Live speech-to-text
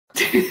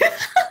Hey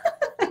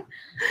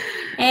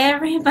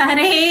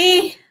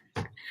everybody,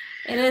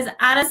 it is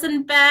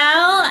Addison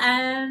Bell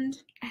and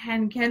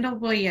Kendall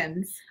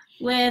Williams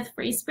with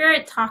Free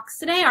Spirit Talks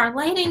today. Our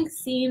lighting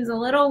seems a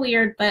little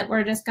weird, but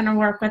we're just going to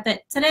work with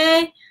it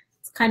today.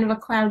 It's kind of a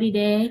cloudy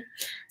day.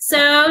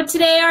 So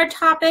today our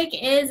topic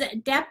is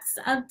depths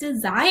of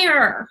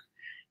desire.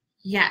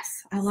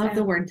 Yes, I love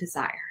the word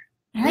desire.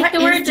 I like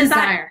the word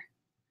desire.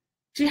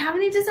 Do you have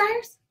any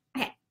desires?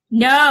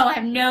 No, I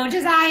have no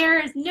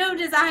desires. No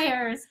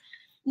desires.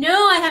 No,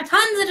 I have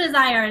tons of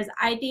desires.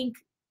 I think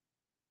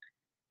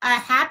a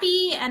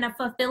happy and a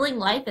fulfilling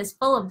life is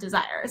full of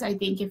desires. I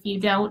think if you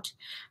don't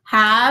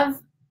have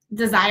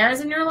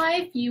desires in your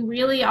life, you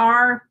really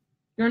are,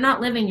 you're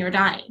not living, you're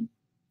dying.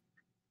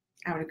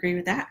 I would agree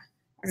with that.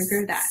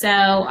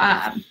 So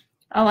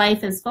a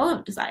life is full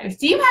of desires.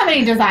 Do you have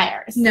any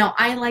desires? No,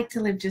 I like to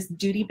live just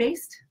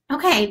duty-based.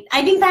 Okay,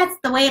 I think that's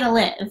the way to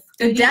live.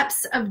 The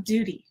depths of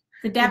duty.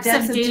 The depths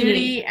of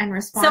duty and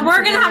responsibility. So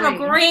we're going to have a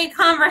great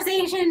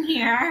conversation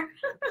here.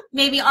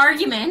 Maybe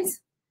argument.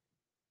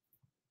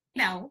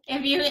 No.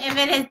 If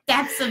it is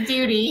depths of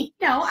duty.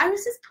 No, I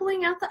was just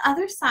pulling out the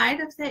other side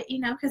of the,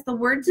 because the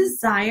word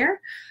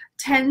desire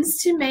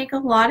tends to make a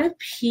lot of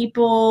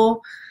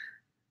people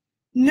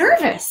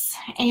nervous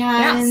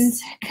and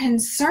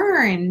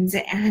concerned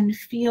and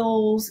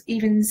feels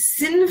even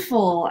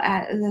sinful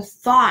at the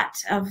thought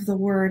of the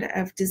word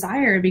of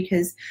desire,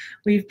 because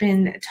we've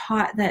been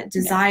taught that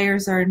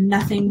desires are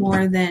nothing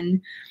more than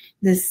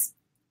this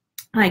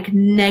like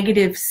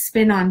negative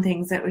spin on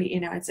things that we,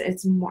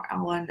 it's more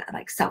on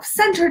like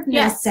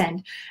self-centeredness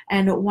and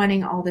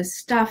wanting all this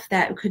stuff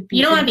that could be.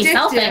 You don't want to be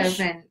selfish.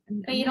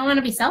 But you don't want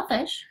to be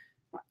selfish.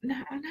 No,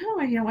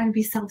 I don't want to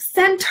be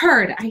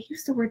self-centered. I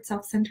use the word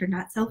self-centered,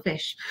 not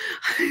selfish.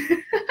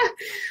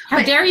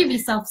 How dare you be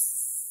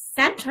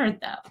self-centered,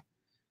 though?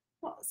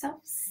 Well,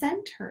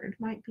 self-centered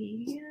might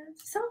be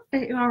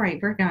selfish. All right,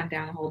 we're going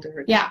down a whole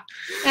different. Yeah.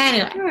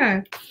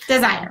 Anyway,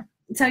 desire.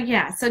 So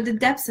the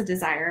depths of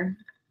desire.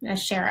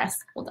 Share us.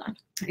 Hold on.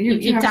 You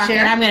keep talking.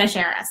 Share? I'm going to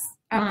share us.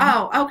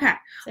 Okay.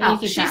 So you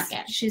keep talking.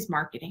 She's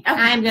marketing.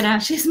 Okay.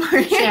 She's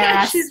marketing. Share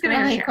us. She's going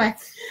to really quick.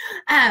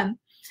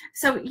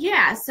 So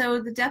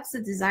the depths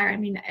of desire,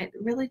 it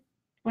really,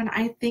 when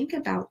I think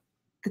about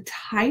the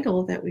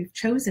title that we've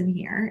chosen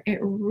here, it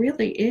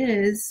really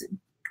is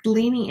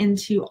leaning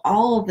into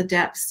all of the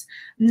depths,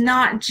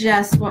 not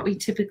just what we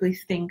typically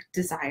think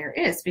desire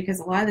is, because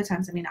a lot of the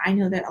times, I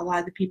know that a lot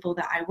of the people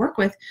that I work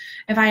with,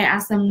 if I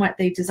ask them what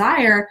they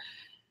desire,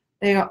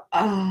 they go,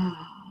 oh.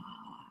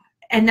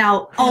 And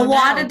now a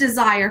lot of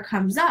desire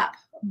comes up,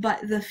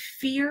 but the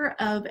fear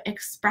of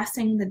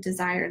expressing the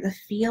desire, the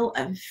feel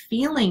of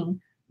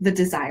feeling the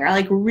desire,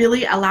 like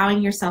really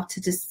allowing yourself to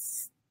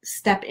just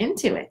step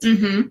into it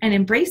and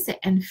embrace it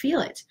and feel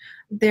it.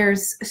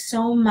 There's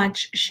so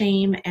much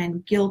shame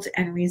and guilt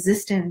and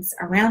resistance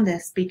around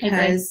this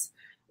because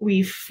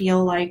we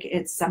feel like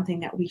it's something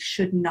that we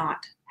should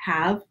not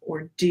have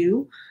or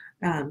do,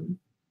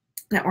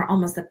 that we're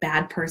almost a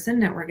bad person,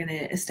 that we're going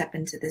to step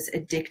into this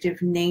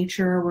addictive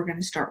nature. We're going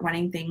to start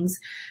wanting things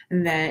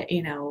that,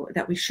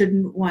 that we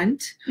shouldn't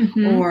want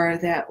or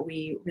that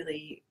we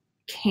really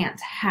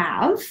can't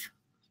have.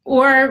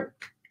 Or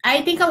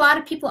I think a lot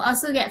of people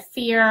also get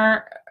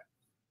fear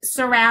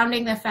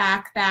surrounding the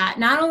fact that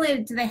not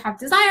only do they have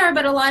desire,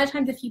 but a lot of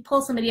times if you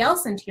pull somebody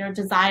else into your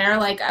desire,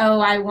 like, oh,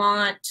 I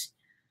want,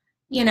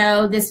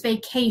 this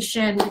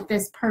vacation with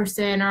this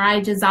person, or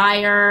I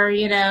desire,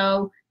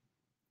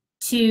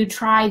 to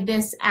try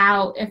this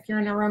out if you're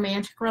in a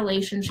romantic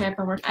relationship,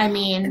 or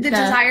the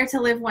desire to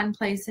live one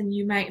place, and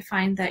you might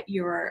find that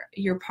your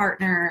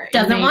partner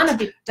doesn't want to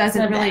be,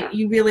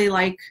 you really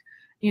like,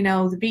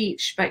 the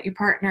beach, but your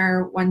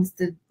partner wants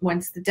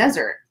the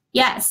desert.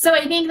 Yes. So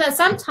I think that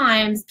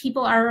sometimes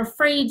people are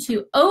afraid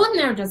to own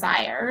their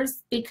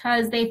desires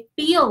because they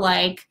feel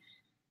like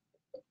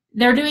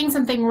they're doing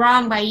something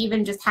wrong by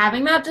even just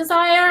having that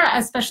desire,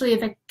 especially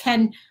if it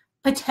can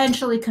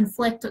potentially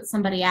conflict with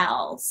somebody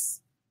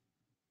else.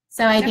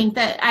 So I think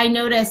that I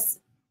notice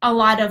a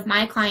lot of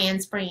my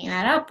clients bringing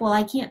that up. Well,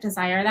 I can't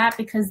desire that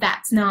because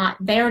that's not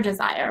their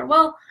desire.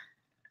 Well,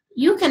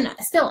 you can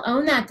still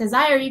own that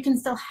desire. You can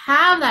still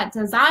have that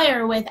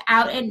desire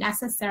without it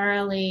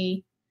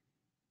necessarily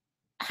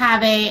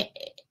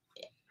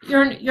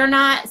you're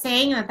not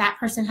saying that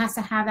person has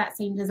to have that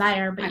same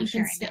desire, but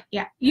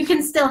you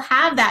can still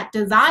have that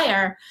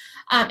desire.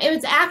 It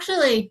was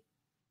actually,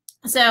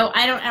 so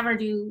we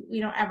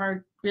don't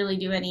ever really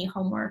do any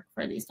homework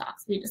for these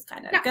talks. We just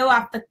kind of go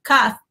off the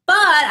cuff, but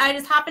I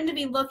just happened to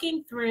be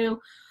looking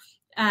through,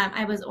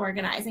 I was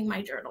organizing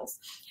my journals.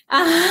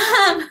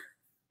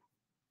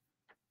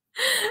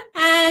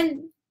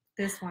 And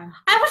this one,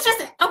 I was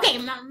just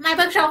my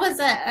bookshelf was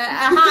a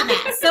hot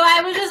mess, so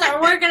I was just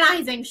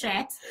organizing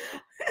shit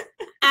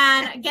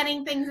and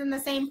getting things in the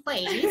same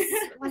place.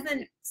 It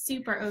wasn't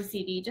super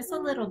OCD, just a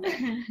little bit,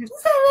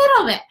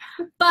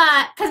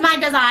 but because my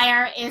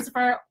desire is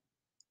for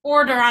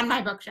order on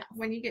my bookshelf.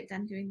 When you get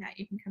done doing that,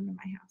 you can come to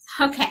my house.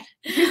 Okay.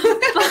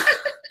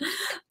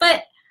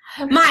 but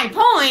My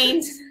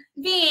point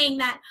being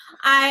that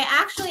I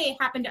actually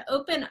happened to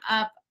open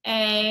up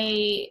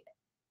a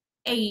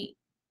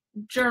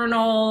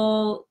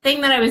journal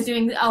thing that I was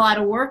doing a lot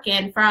of work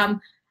in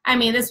from, I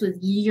mean, this was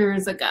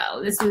years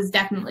ago. This was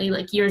definitely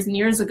like years and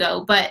years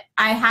ago, but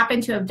I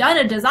happened to have done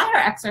a desire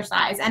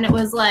exercise, and it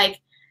was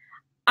like,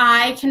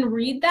 I can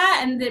read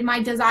that, and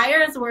my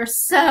desires were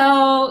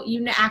so,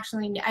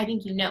 actually, I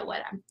think you know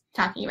what I'm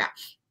talking about.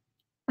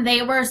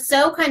 They were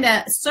so kind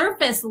of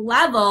surface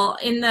level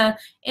in the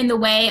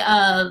way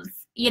of,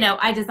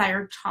 I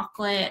desire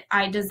chocolate,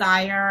 I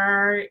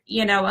desire,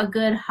 a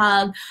good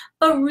hug,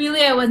 but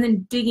really I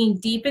wasn't digging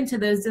deep into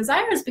those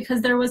desires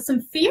because there was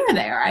some fear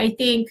there. I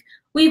think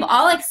we've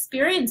all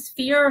experienced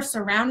fear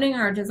surrounding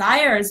our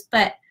desires,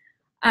 but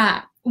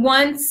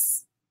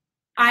once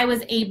I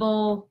was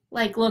able,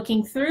 like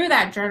looking through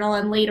that journal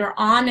and later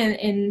on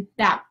in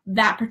that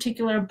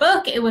particular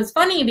book, it was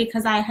funny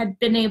because I had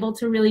been able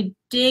to really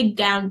dig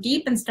down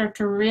deep and start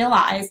to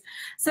realize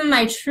some of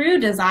my true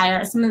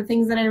desires, some of the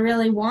things that I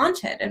really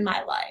wanted in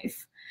my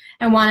life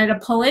and wanted to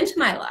pull into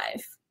my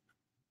life.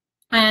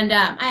 And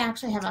I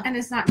actually have And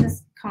it's not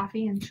just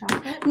coffee and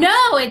chocolate? No,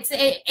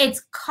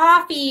 it's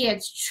coffee,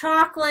 it's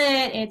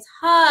chocolate, it's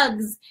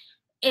hugs,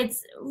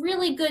 it's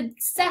really good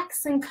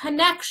sex and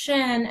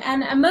connection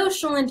and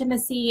emotional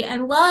intimacy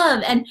and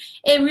love. And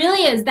it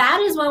really is, that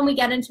is when we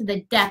get into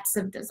the depths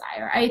of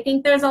desire. I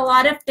think there's a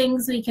lot of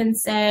things we can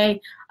say,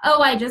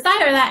 oh, I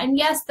desire that. And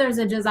yes, there's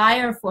a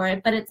desire for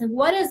it, but it's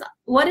what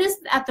is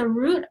at the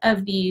root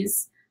of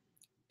these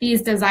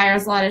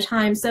desires a lot of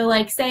times. So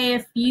like, say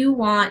if you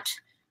want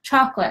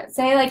chocolate,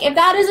 say like, if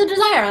that is a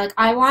desire, like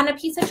I want a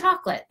piece of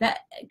chocolate, that,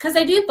 because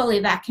I do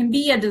believe that can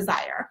be a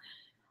desire.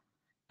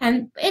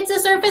 And it's a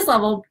surface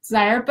level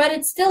desire, but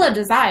it's still a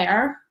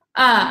desire.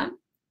 At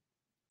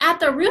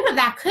the root of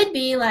that could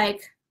be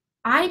like,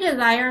 I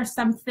desire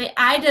something,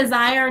 I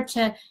desire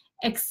to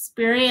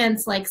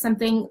experience like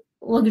something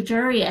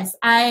luxurious.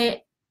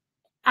 I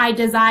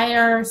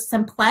desire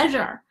some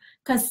pleasure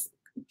because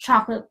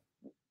chocolate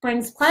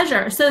brings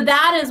pleasure. So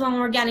that is when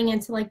we're getting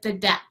into like the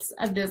depths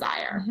of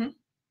desire.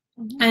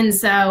 Mm-hmm. Mm-hmm. And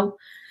so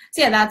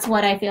yeah, that's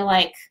what I feel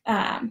like,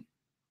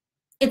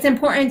 it's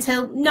important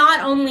to not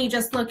only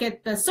just look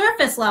at the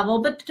surface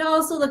level, but to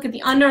also look at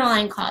the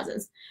underlying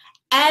causes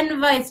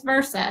and vice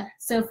versa.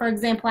 So for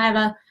example,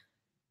 I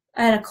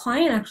had a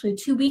client actually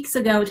 2 weeks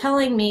ago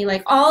telling me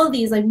like all of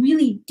these like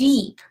really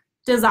deep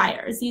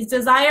desires, these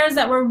desires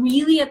that were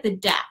really at the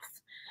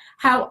depth.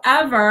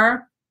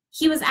 However,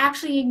 he was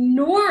actually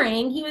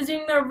he was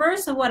doing the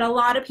reverse of what a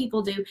lot of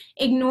people do,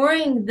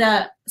 ignoring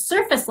the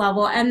surface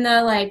level and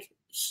the like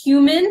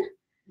human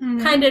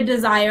kind of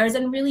desires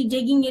and really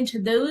digging into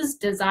those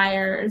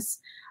desires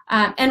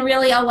and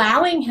really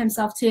allowing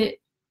himself to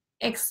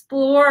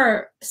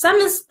explore some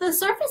of the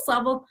surface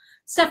level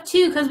stuff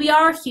too, because we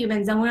are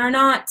humans and we are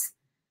not,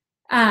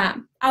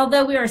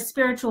 although we are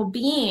spiritual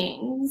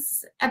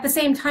beings, at the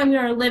same time we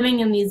are living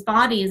in these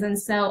bodies, and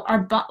so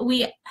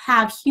we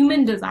have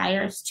human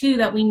desires too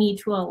that we need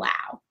to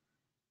allow.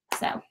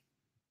 So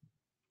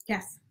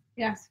yes.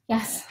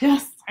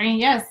 I mean,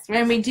 yes,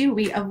 and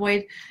we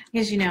avoid,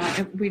 because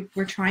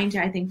we're trying to,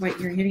 I think what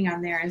you're hitting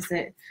on there is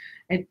that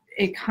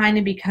it kind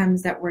of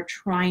becomes that we're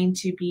trying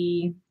to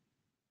be,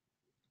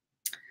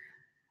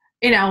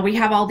 we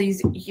have all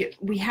these,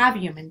 we have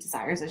human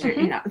desires, as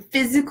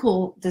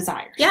physical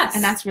desires. Yes.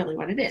 And that's really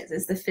what it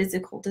is the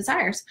physical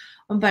desires.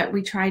 But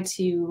we try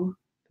to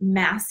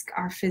mask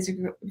our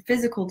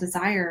physical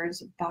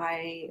desires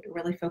by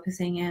really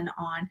focusing in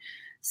on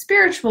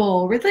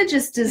spiritual,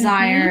 religious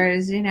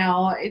desires,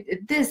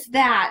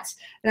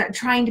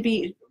 trying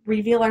to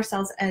reveal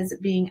ourselves as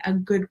being a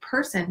good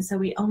person. So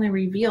we only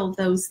reveal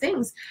those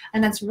things.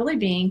 And that's really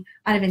being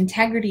out of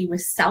integrity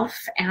with self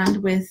and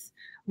with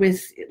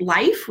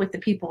life, with the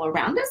people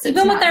around us.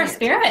 Even with our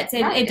spirits.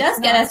 It does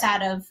get us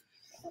out of,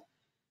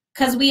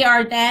 because we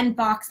are then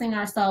boxing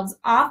ourselves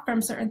off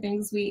from certain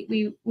things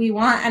we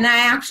want. And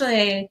I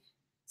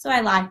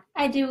lied.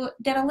 I did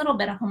a little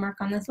bit of homework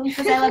on this one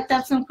because I looked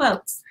up some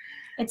quotes.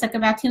 It took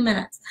about 2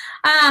 minutes.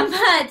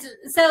 But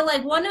so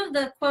like one of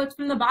the quotes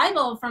from the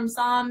Bible from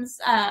Psalms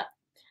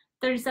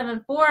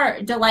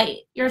 37:4, delight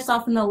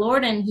yourself in the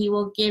Lord and he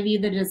will give you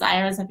the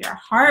desires of your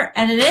heart.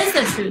 And it is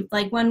the truth.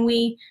 Like when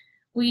we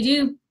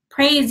do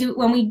praise,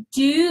 when we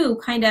do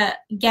kind of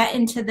get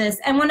into this,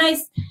 and when it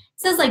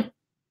says like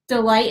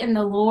delight in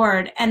the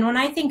Lord, and when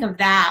I think of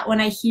that, when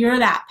I hear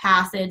that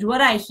passage, what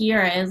I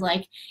hear is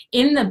like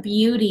in the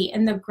beauty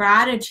and the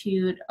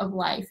gratitude of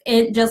life,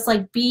 it just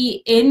like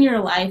be in your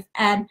life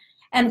and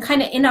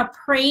kind of in a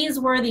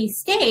praiseworthy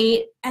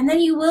state, and then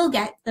you will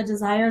get the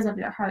desires of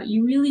your heart.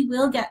 You really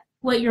will get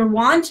what you're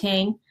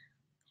wanting,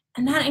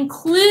 and that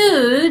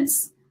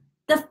includes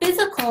the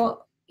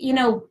physical,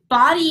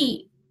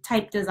 body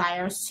type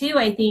desires too.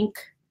 I think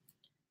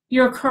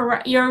you're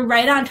correct. You're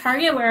right on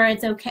target where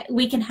it's okay.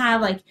 We can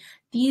have like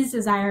these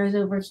desires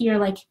over here.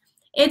 Like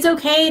it's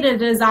okay to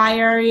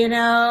desire,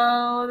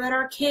 that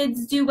our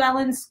kids do well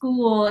in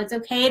school. It's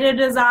okay to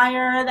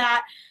desire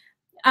that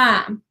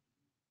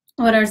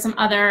What are some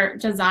other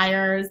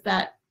desires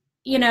that,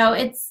 you know,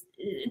 it's,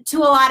 to a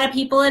lot of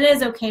people, it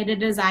is okay to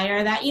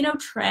desire that, you know,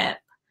 trip.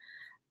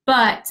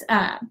 But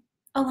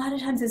a lot of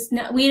times it's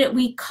no,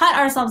 we cut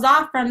ourselves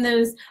off from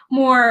those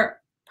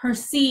more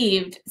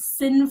perceived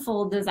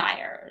sinful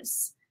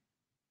desires.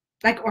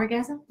 Like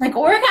orgasm? Like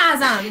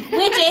orgasm,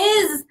 which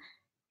is,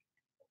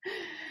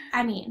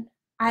 I mean,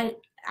 I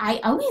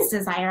always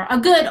desire a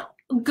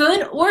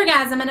good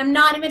orgasm, and I'm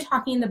not even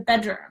talking in the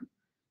bedroom.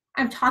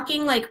 I'm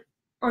talking like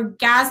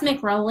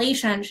orgasmic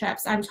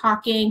relationships. I'm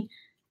talking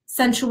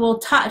sensual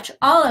touch,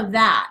 all of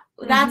that.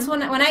 That's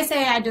when I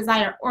say I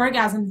desire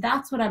orgasm,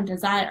 that's what I'm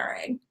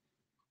desiring.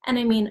 And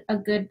I mean, a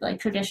good like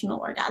traditional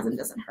orgasm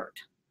doesn't hurt.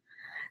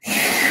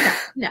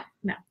 No.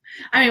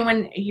 I mean,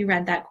 when you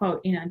read that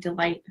quote, you know,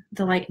 delight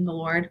in the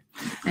Lord.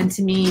 And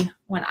to me,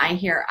 when I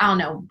hear, I don't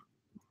know,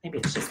 maybe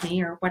it's just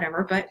me or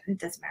whatever, but it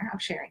doesn't matter. I'm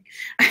sharing.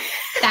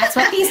 That's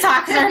what these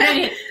talks are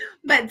doing.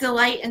 But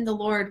delight in the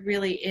Lord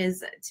really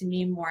is, to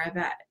me, more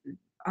about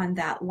on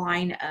that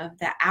line of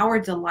that our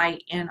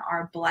delight in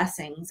our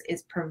blessings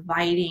is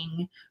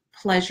providing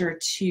pleasure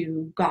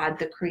to God,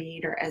 the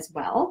Creator, as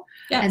well.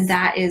 Yes. And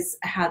that is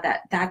how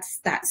that's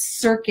that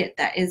circuit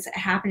that is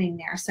happening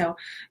there. So,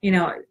 you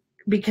know,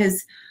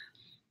 because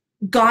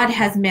God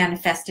has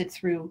manifested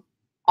through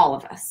all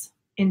of us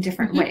in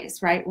different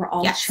ways, right? We're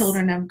all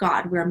children of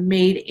God. We're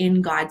made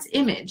in God's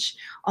image,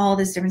 all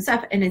this different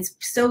stuff. And it's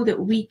so that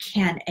we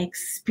can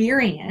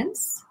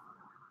experience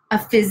a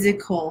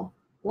physical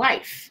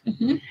life.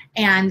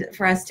 And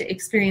for us to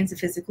experience a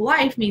physical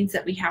life means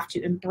that we have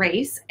to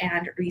embrace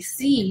and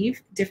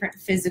receive different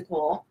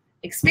physical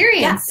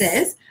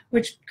experiences,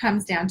 which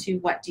comes down to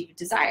what do you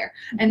desire?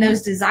 And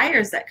those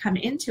desires that come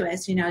into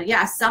us, you know,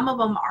 some of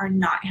them are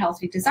not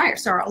healthy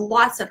desires. There are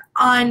lots of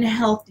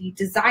unhealthy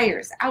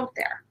desires out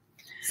there.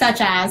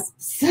 Such as?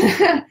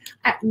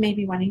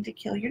 Maybe wanting to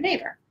kill your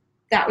neighbor.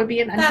 That would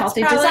be an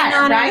unhealthy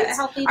desire, right?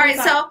 All right,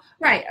 so,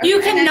 right. You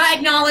can not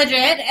acknowledge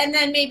it and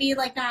then maybe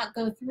like not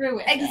go through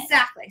with it.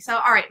 Exactly. So,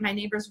 all right, my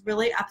neighbor's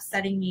really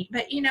upsetting me.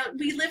 But, you know,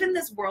 we live in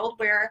this world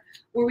where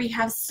we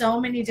have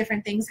so many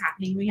different things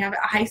happening. We have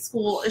high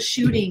school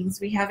shootings.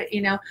 We have,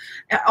 you know,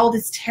 all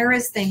these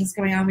terrorist things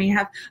going on. We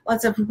have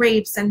lots of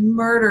rapes and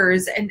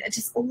murders and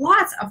just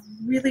lots of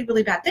really,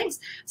 really bad things.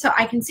 So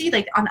I can see,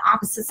 like, on the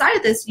opposite side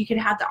of this, you could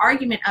have the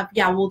argument of,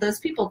 well, those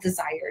people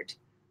desired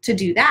to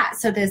do that.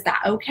 So is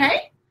that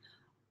okay?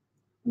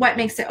 What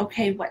makes it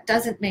okay? What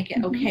doesn't make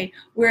it okay?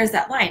 Where is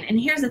that line? And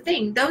here's the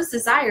thing. Those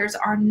desires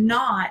are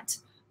not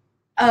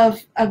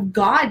of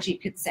God, you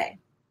could say.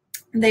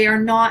 They're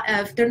not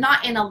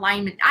in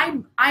alignment.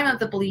 I'm of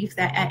the belief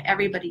that at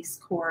everybody's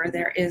core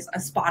there is a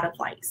spot of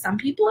light. Some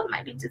people it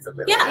might be just a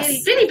little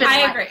itty bitty bit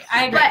of light.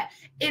 I agree. But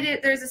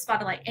there's a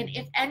spot of light. And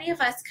if any of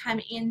us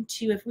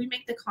if we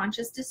make the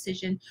conscious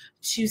decision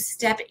to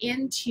step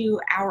into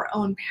our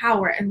own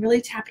power and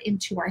really tap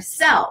into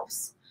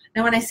ourselves.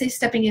 Now, when I say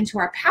stepping into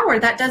our power,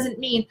 that doesn't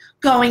mean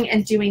going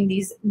and doing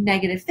these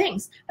negative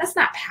things. That's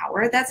not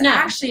power. That's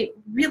actually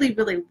really,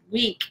 really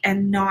weak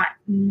and not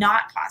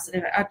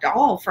positive at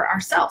all for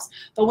ourselves.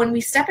 But when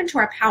we step into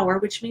our power,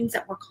 which means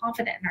that we're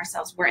confident in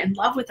ourselves, we're in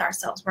love with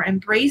ourselves, we're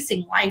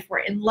embracing life, we're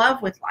in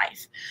love with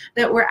life,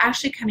 that we're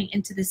actually coming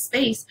into this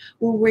space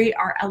where we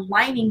are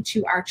aligning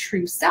to our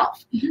true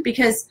self.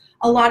 Because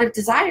a lot of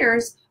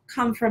desires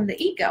come from the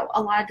ego.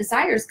 A lot of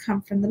desires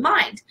come from the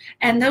mind.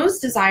 And those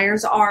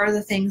desires are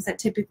the things that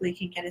typically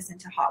can get us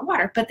into hot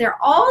water. But they're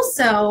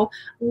also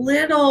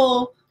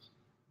little,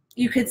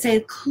 you could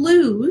say,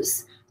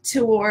 clues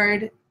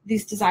toward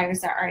these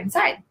desires that are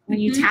inside. When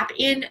you tap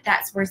in,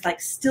 that's where it's like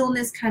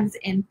stillness comes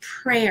in,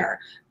 prayer,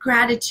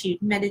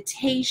 gratitude,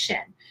 meditation,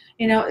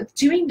 you know,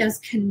 doing those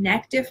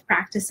connective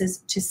practices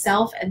to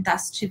self and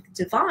thus to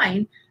the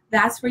divine.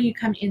 That's where you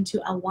come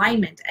into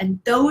alignment. And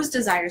those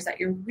desires that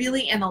you're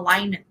really in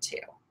alignment to,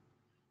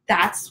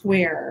 that's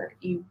where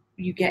you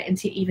get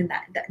into even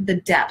the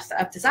depth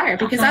of desire.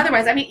 Because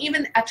otherwise, I mean,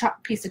 even a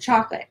piece of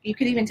chocolate, you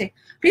could even take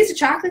a piece of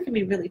chocolate can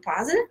be really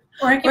positive,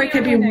 or it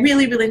could be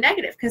really, really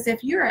negative. Because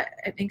if you're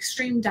an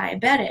extreme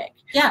diabetic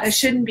that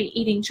shouldn't be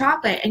eating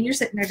chocolate, and you're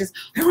sitting there just,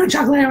 I want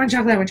chocolate, I want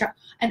chocolate, I want chocolate.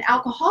 An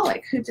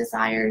alcoholic who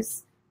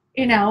desires,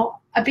 you know,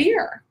 a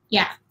beer.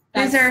 Yeah.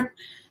 These are...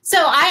 So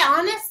I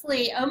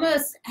honestly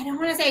almost, I don't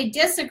want to say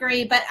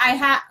disagree, but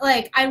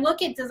I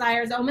look at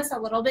desires almost a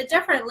little bit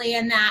differently,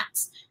 in that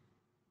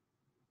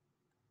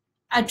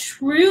a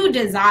true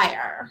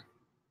desire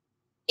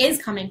is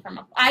coming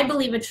from, I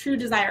believe a true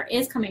desire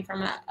is coming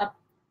from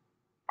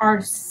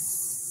our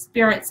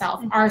spirit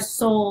self, our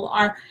soul,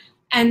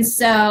 and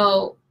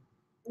so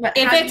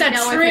if it's a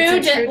true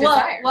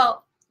desire?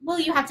 Well,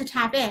 you have to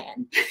tap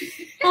in.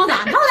 Hold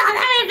on,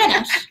 let me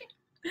finish.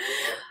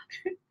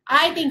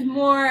 I think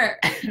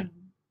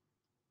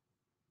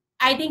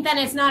that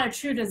it's not a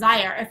true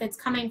desire if it's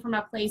coming from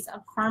a place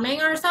of harming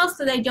ourselves,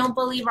 because I don't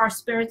believe our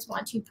spirits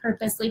want to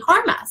purposely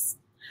harm us.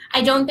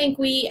 I don't think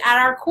we, at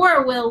our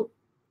core, will,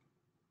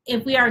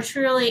 if we are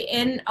truly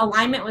in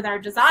alignment with our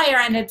desire,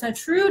 and it's a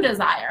true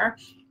desire,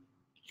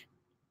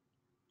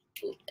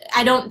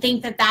 I don't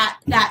think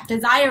that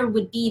desire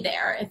would be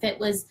there if it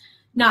was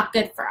not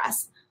good for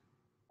us.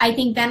 I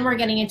think then we're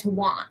getting into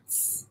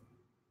wants.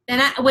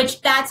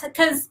 Which that's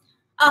because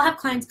I'll have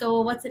clients go,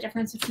 well, what's the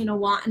difference between a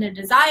want and a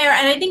desire?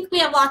 And I think we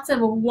have lots of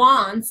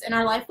wants in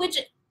our life, which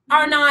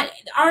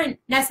aren't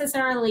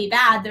necessarily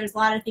bad. There's a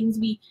lot of things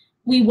we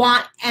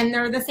want, and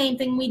they're the same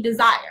thing we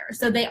desire.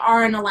 So they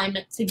are in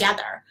alignment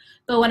together.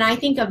 But when I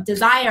think of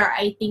desire,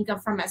 I think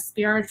of from a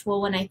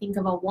spiritual. When I think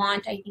of a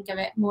want, I think of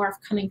it more of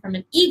coming from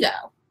an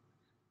ego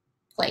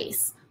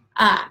place.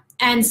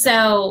 And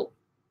so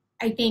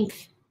I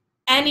think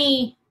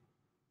any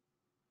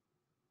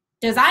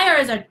desire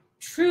is a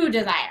true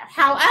desire.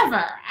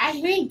 However, I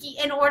think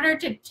in order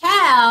to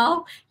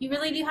tell, you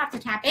really do have to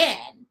tap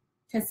in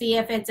to see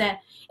if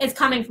it's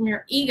coming from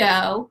your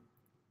ego,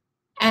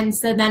 and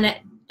so then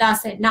it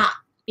not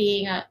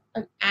being an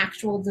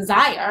actual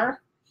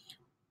desire,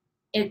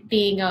 it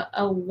being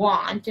a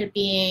want, it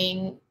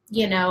being,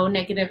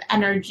 negative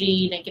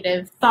energy,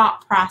 negative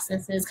thought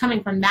processes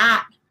coming from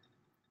that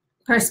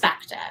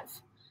perspective.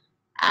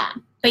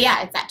 But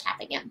yeah, it's that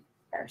tapping in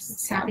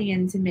first. Tapping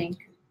in to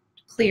make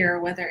clear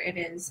whether it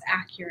is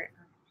accurate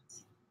or not.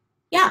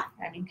 Yeah.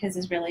 I mean, because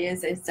it really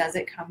is, does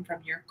it come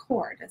from your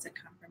core? Does it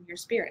come from your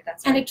spirit?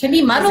 And it can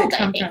be muddled,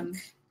 I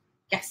think.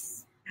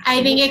 Yes.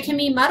 Absolutely. I think it can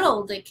be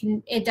muddled. I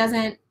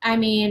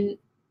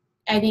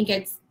think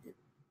it's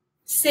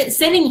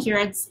sitting here,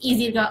 it's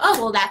easy to go,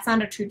 oh, well, that's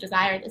not a true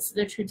desire. This is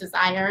a true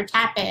desire.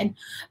 Tap in.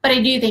 But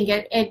I do think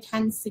it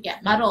tends to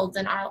get muddled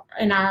in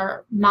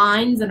our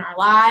minds and our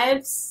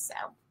lives. So.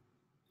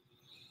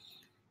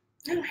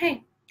 Oh,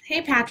 hey.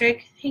 Hey,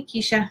 Patrick. Hey,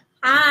 Keisha.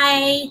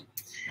 Hi.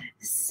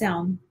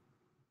 So,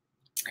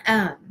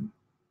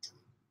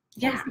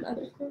 yeah.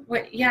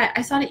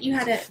 I saw that you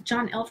had a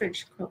John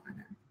Eldridge quote on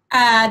it.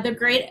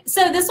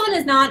 So this one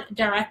is not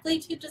directly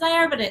to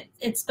desire, but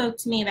it spoke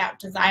to me about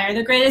desire.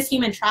 The greatest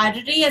human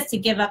tragedy is to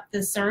give up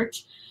the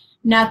search.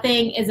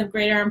 Nothing is of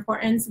greater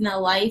importance in the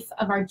life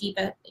of our deep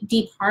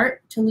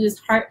heart. To lose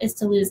heart is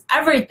to lose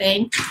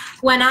everything.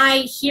 When I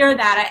hear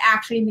that, I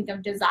actually think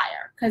of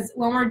desire, because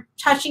when we're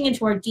touching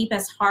into our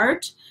deepest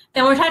heart,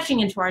 then we're touching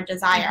into our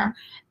desire.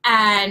 Mm-hmm.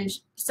 And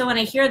so when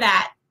I hear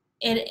that,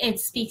 it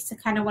speaks to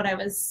kind of what I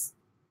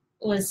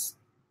was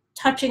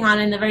touching on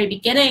in the very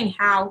beginning,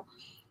 how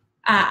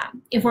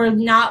if we're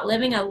not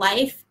living a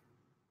life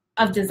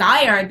of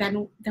desire,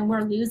 then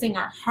we're losing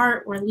our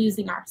heart, we're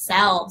losing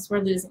ourselves, we're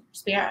losing our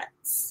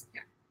spirits.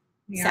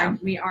 Yeah.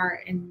 We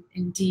are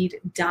indeed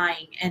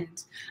dying, and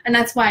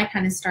that's why I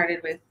kind of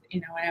started with,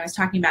 when I was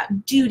talking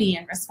about duty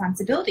and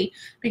responsibility,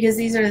 because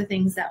these are the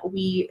things that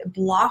we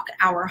block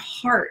our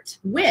heart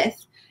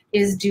with,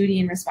 is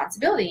duty and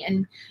responsibility.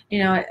 And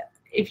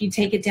if you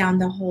take it down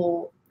the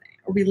whole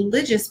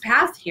religious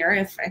path here,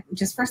 if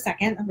just for a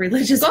second, a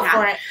religious path,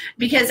 for it,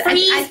 because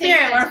I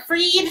think we're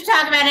free to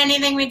talk about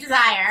anything we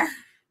desire.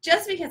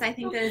 Just because I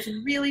think that it's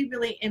really,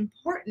 really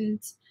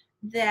important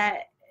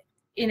that,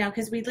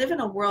 because we live in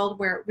a world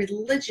where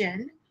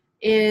religion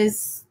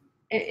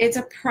it's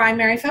a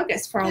primary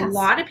focus for a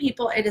lot of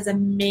people. It is a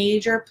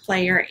major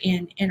player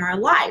in our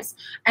lives,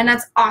 and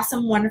that's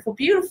awesome, wonderful,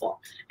 beautiful.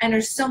 And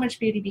there's so much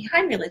beauty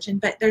behind religion,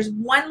 but there's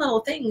one little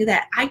thing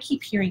that I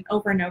keep hearing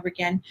over and over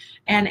again,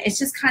 and it's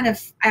just kind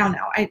of, I don't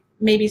know,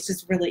 maybe it's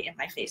just really in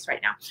my face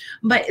right now,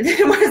 but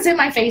what's in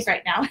my face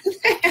right now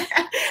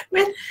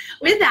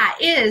with that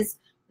is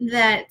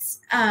that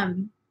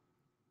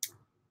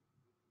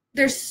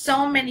there's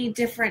so many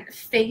different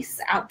faiths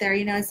out there.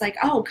 It's like,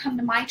 oh, come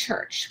to my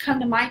church.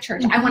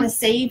 Mm-hmm. I want to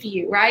save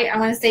you, right? I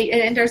want to save,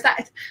 and there's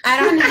that. I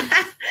don't know.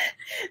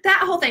 That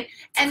whole thing.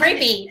 And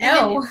creepy.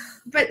 No.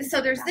 But so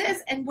there's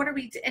this, and what are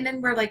we, and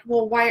then we're like,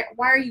 well, why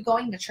are you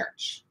going to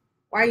church?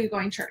 Why are you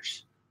going to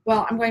church?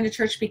 Well, I'm going to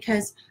church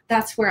because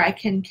that's where I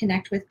can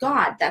connect with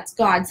God. That's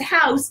God's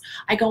house.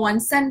 I go on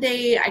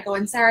Sunday, I go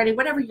on Saturday,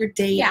 whatever your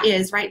day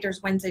is, right? There's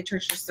Wednesday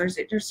church, there's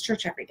Thursday, there's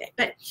church every day,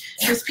 but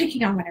just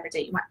picking on whatever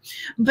day you want.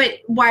 But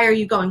why are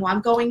you going? Well, I'm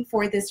going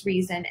for this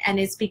reason, and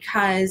it's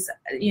because,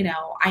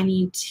 I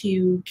need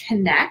to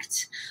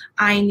connect.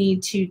 I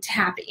need to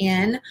tap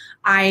in.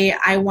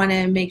 I want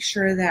to make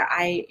sure that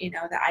I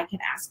can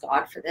ask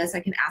God for this. I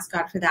can ask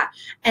God for that.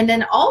 And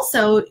then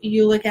also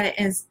you look at it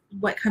as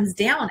what comes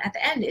down at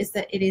the end is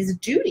that it is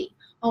duty.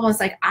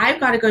 Almost like I've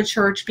got to go to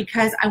church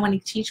because I want to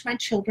teach my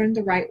children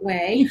the right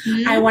way.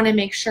 Mm-hmm. I want to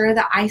make sure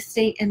that I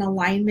stay in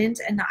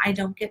alignment and that I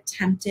don't get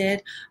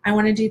tempted. I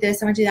want to do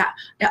this. I want to do that.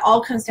 It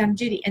all comes down to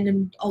duty. And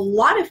then a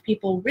lot of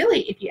people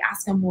really, if you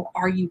ask them, well,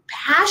 are you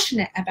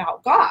passionate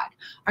about God?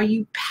 Are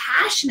you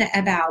passionate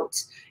about,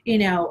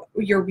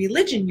 your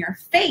religion, your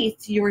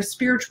faith, your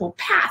spiritual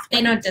path?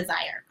 They don't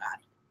desire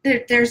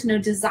God. There's no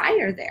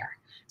desire there.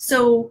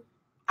 So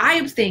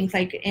I think,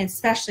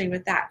 especially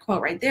with that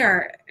quote right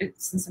there,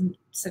 since I'm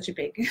such a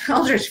big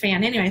Eldridge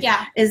fan anyway,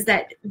 is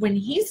that when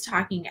he's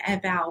talking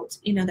about,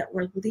 that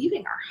we're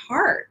leaving our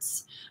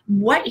hearts,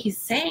 what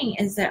he's saying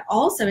is that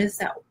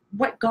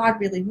what God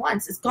really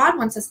wants is God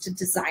wants us to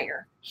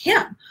desire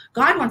him.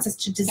 God wants us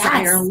to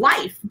desire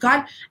life.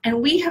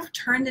 And we have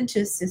turned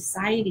into a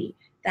society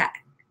that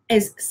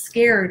is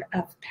scared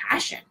of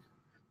passion.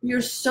 We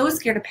are so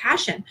scared of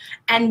passion.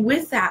 And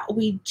with that,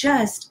 we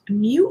just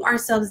mute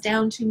ourselves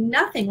down to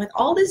nothing with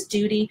all this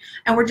duty,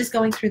 and we're just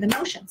going through the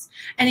motions.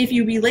 And if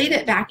you relate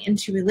it back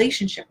into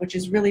relationship, which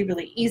is really,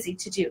 really easy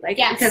to do, like,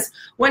 Yes. because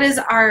what is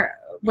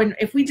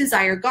if we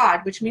desire God,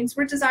 which means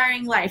we're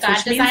desiring life, God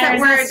which means that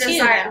desires we're us too,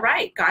 desiring, though.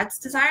 right? God's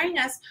desiring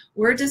us.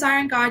 We're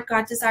desiring God.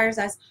 God desires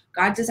us.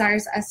 God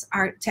desires us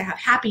to have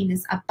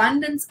happiness,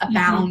 abundance,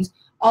 abound,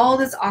 all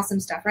this awesome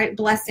stuff, right?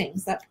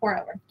 Blessings that pour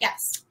over.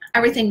 Yes.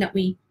 Everything that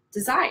we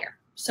desire.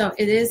 So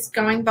it is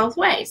going both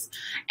ways.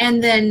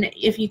 And then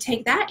if you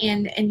take that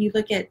in and you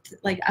look at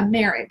like a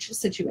marriage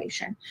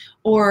situation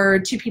or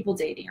two people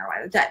dating or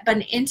whatever, but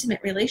an intimate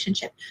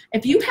relationship,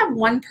 if you have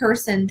one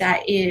person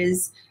that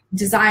is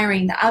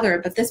desiring the other,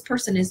 but this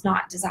person is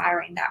not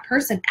desiring that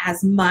person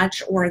as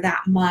much, or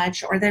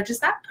they're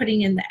just not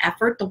putting in the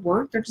effort, the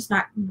work, they're just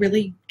not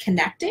really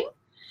connecting.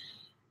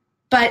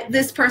 But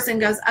this person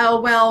goes,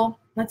 oh, well,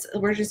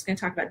 we're just going to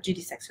talk about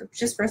duty sex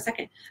just for a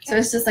second. So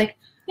it's just like,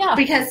 Yeah.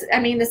 because, I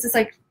mean, this is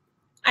like,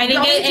 I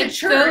think it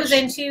goes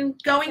into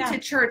going yeah. to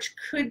church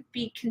could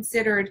be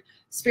considered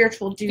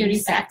spiritual duty duty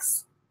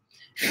sex.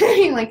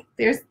 sex. Like,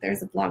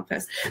 there's a blog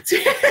post.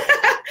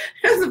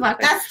 There's a blog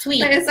post. That's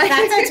tweet. But it's like-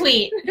 That's a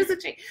tweet. There's a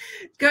tweet.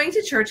 Going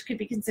to church could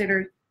be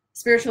considered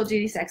spiritual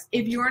duty sex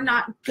if you're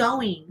not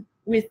going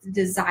with the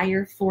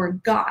desire for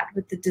God,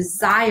 with the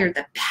desire,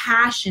 the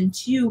passion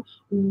to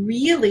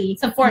really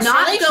It's a forced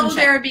not go relationship.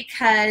 there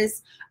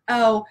because,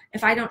 oh,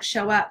 if I don't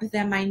show up,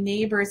 then my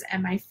neighbors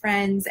and my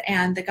friends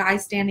and the guy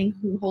standing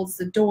who holds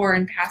the door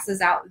and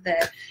passes out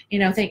the,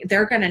 thing,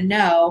 they're going to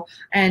know.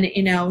 And,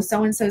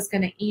 so-and-so is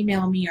going to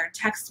email me or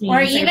text me. Or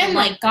and say, even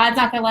well, like, God's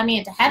not going to let me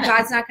into heaven.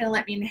 God's not going to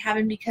let me into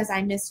heaven because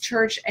I missed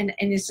church. And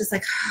it's just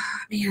like, oh,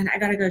 man, I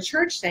got to go to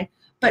church today.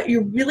 But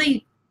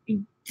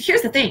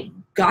here's the thing.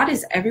 God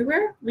is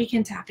everywhere. We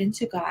can tap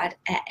into God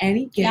at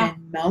any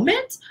given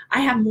moment. I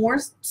have more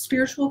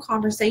spiritual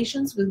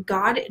conversations with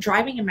God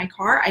driving in my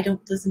car. I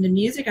don't listen to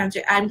music.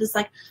 I'm just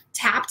like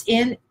tapped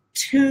in,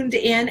 tuned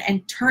in,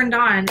 and turned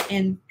on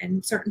in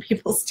certain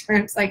people's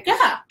terms. Like,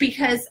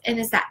 because, and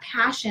it's that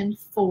passion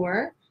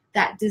for,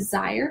 that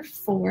desire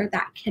for,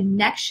 that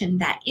connection,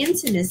 that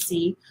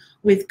intimacy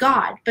with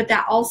God. But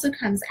that also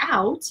comes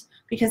out,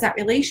 because that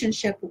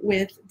relationship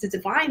with the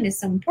divine is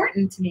so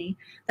important to me,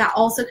 that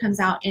also comes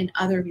out in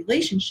other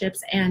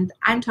relationships. And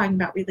I'm talking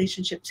about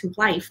relationship to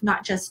life,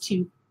 not just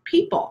to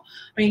people.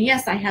 I mean,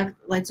 yes, I have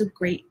lots of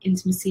great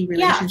intimacy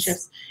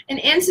relationships. Yes. And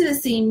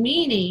intimacy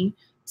meaning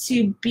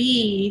to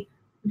be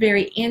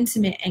very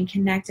intimate and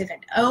connective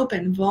and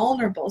open,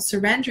 vulnerable,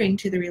 surrendering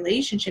to the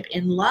relationship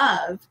in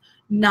love,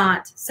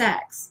 not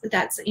sex.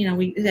 That's, we use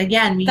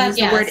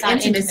the word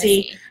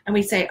intimacy, and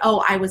we say,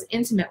 oh, I was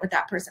intimate with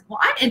that person. Well,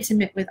 I'm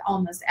intimate with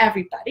almost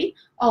everybody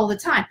all the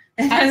time.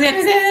 I was going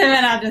to say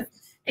that.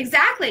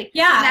 Exactly.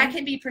 Yeah. And that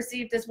can be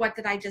perceived as, what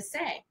did I just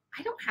say?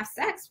 I don't have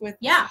sex with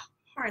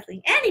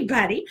hardly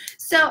anybody.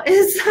 So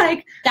it's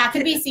like, that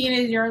could be seen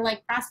as you're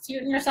like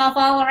prostituting yourself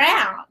all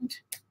around.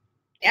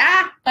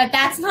 Yeah. But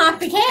that's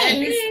not the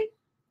case.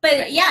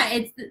 But yeah,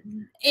 it's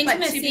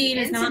intimacy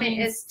is not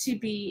mean is to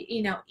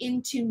be,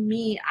 into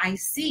me I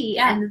see,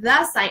 and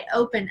thus I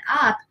open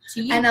up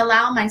and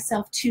allow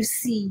myself to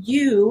see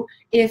you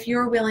if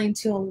you're willing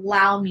to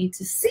allow me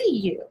to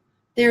see you.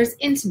 There's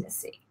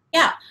intimacy.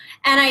 Yeah.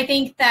 And I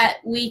think that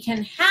we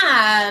can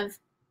kind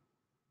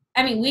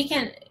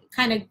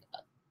of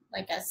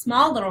like a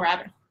small little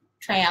rabbit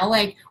trail,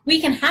 like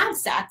we can have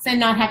sex and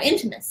not have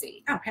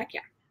intimacy. Oh, heck yeah.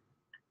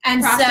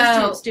 And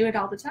prostitutes do it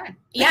all the time.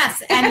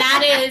 Yes, and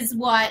that is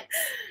what,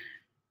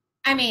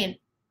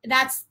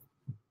 that's,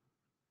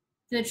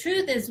 the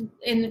truth is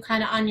in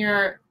kind of on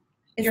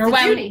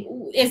duty.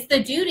 It's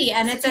the duty,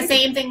 and it's the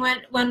same thing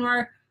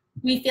when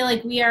we feel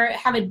like we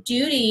have a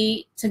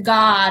duty to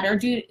God, or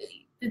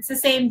it's the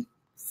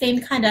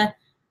same kind of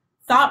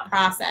thought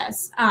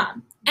process.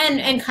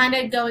 And kind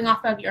of going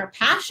off of your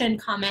passion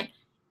comment,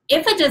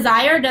 if a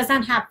desire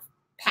doesn't have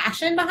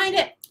passion behind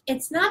it,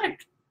 it's not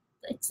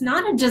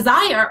a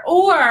desire,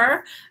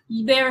 or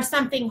there's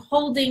something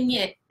holding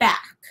it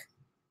back.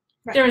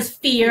 Right. There's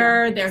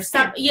fear. There's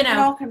some, It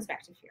all comes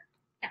back to fear.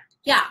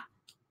 Yeah.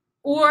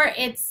 Or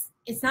it's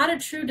not a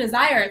true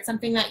desire. It's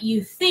something that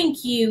you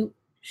think you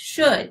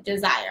should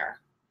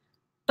desire,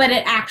 but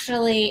it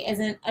actually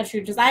isn't a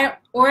true desire,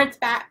 or it's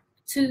back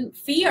to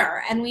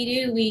fear. And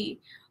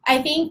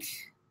I think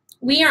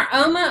we are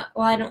almost,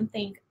 well, I don't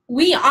think,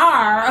 we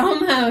are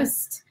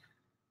almost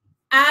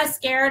as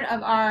scared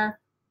of our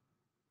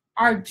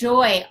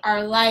joy,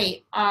 our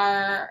light,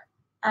 our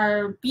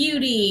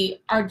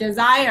beauty, our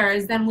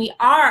desires than we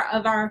are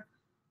of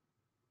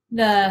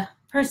the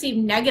perceived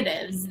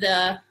negatives,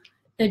 the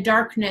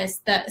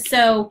darkness.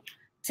 So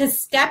to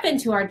step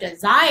into our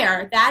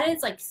desire, that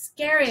is like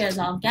scary as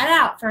all get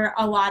out for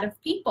a lot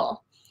of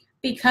people,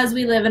 because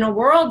we live in a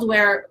world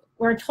where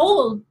we're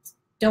told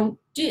don't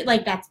do,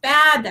 like, that's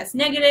bad, that's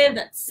negative,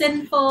 that's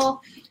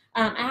sinful.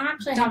 I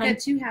actually don't get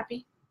too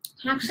happy.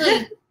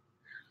 Actually.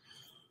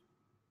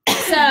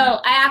 So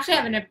I actually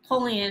have a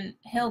Napoleon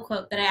Hill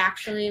quote that I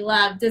actually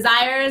love.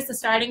 Desire is the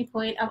starting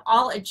point of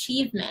all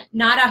achievement,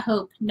 not a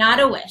hope, not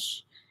a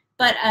wish,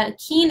 but a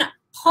keen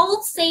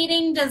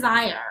pulsating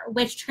desire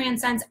which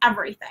transcends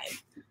everything.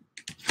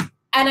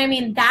 And I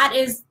mean, that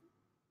is,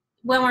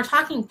 when we're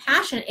talking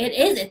passion, it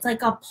is. It's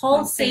like a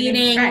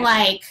pulsating,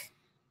 right.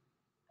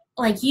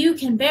 like you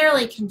can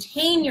barely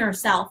contain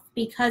yourself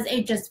because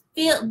it just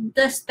feels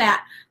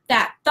that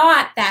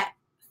thought, that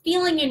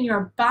feeling in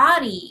your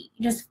body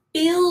just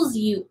fills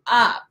you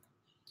up.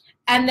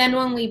 And then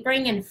when we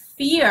bring in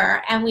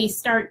fear and we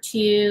start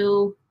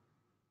to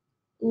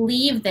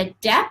leave the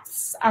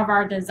depths of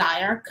our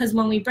desire, because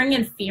when we bring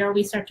in fear,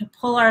 we start to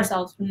pull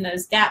ourselves from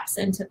those depths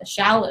into the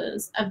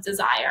shallows of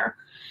desire.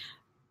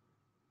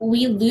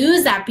 We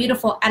lose that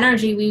beautiful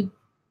energy.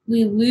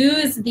 We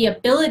lose the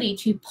ability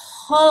to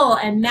pull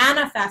and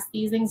manifest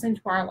these things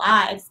into our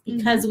lives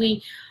because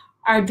we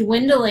are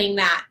dwindling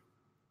that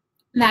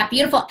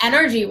beautiful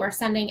energy we're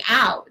sending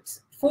out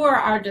for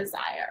our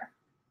desire.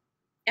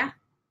 Yeah.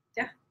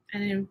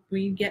 And then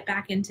we get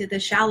back into the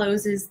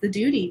shallows is the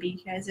duty,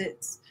 because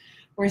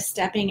we're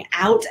stepping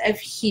out of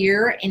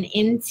here and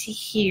into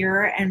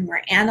here, and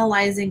we're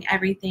analyzing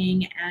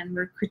everything and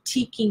we're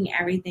critiquing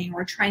everything.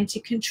 We're trying to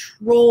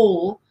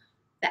control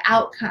the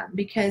outcome,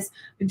 because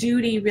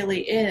duty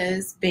really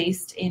is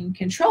based in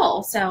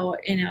control. So,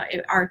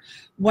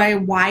 why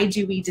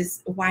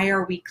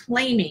are we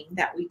claiming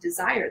that we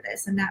desire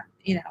this? And that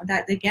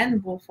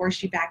again will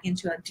force you back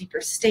into a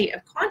deeper state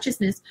of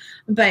consciousness.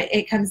 But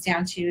it comes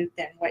down to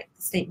then what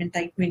the statement,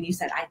 like when you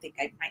said, I think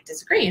I might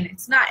disagree, and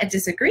it's not a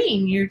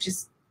disagreeing, you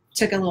just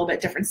took a little bit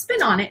different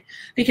spin on it,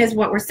 because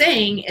what we're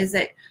saying is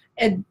that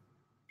in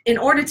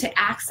order to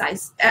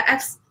access.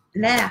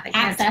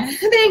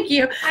 Thank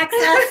you.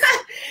 Access.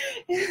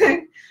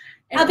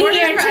 I'll be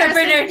your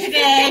interpreter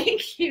today.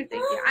 Thank you.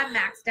 I'm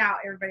maxed out,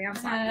 everybody. I'm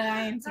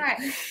sorry. All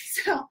right.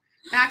 So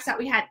maxed out.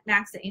 We had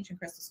maxed the ancient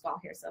crystal skull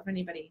here. So if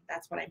anybody,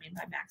 that's what I mean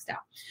by maxed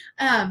out.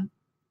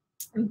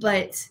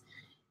 But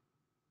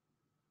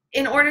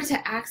in order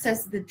to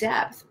access the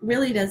depth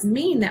really does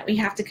mean that we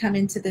have to come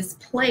into this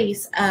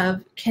place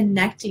of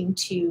connecting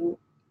to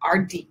our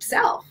deep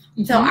self.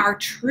 So our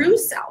true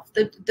self,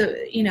 the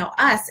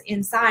us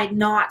inside,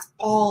 not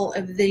all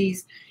of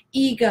these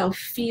ego,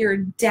 fear,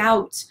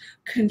 doubt,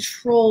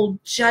 control,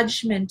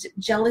 judgment,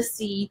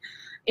 jealousy,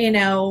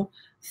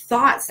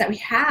 thoughts that we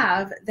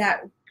have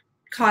that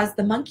cause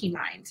the monkey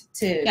mind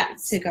to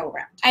go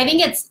around. I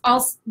think it's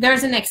also,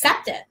 there's an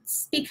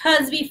acceptance,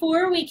 because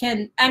before we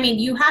can,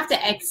 you have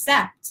to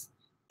accept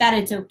that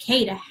it's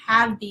okay to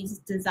have these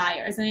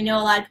desires. And I know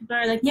a lot of people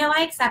are like, no,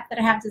 I accept that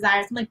I have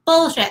desires. I'm like,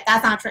 bullshit,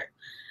 that's not true.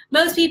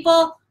 Most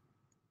people,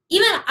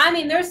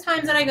 there's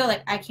times that I go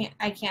like, I can't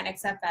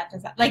accept that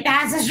desire. Like,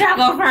 that's a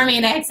struggle for me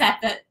to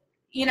accept that,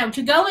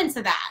 to go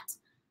into that.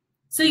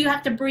 So you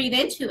have to breathe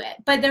into it.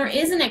 But there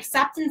is an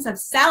acceptance of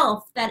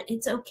self that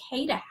it's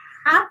okay to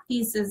have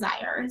these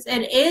desires.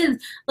 It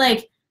is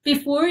like,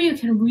 before you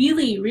can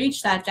really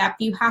reach that depth,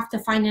 you have to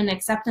find an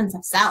acceptance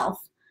of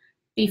self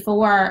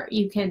before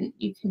you can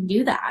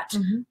do that.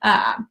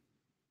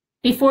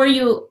 Before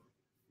you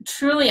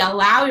truly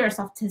allow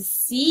yourself to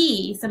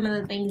see some of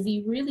the things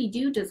you really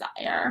do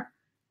desire.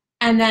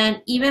 And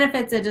then even if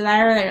it's a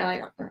desire that you're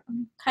like,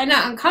 I'm kind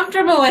of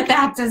uncomfortable with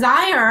that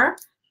desire.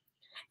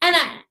 And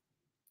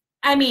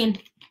and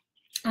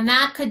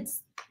that could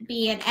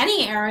be in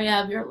any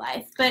area of your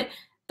life, but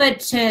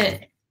to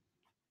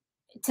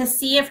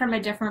see it from a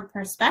different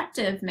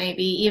perspective,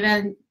 maybe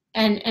even,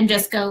 and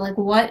just go like,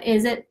 what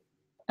is it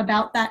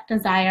about that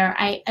desire?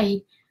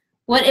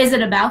 What is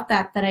it about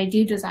that I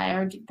do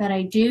desire, that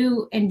I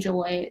do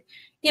enjoy,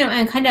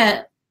 and kind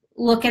of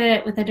look at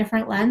it with a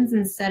different lens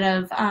instead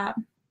of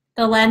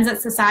the lens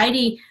that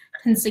society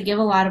tends to give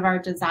a lot of our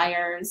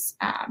desires.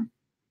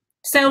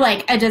 So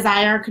like a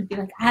desire could be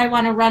like, I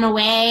want to run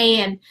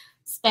away and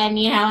spend,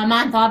 a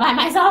month all by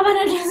myself on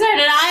a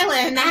deserted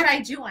island. That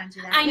I do want to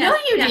do that. I know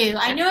you do.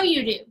 I know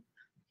you do.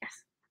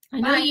 Yes. I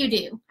know you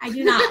do. I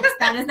do not.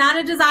 That is not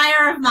a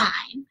desire of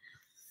mine.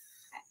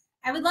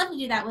 I would love to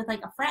do that with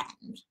like a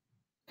friend,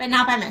 but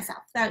not by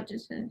myself. That would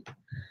just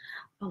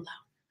alone.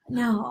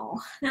 No,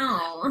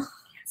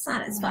 it's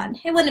not as fun.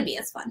 It wouldn't be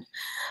as fun.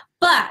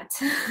 But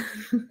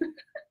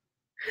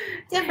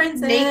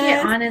differences. Make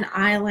it on an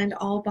island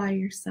all by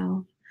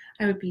yourself.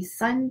 I would be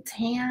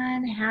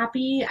suntan,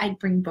 happy. I'd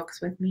bring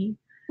books with me.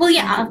 Well,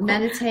 yeah.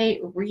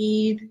 Meditate,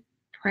 read,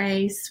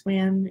 pray,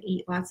 swim,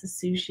 eat lots of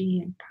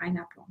sushi and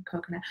pineapple and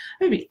coconut.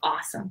 It would be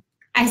awesome.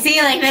 I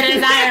see like the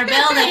desire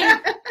building.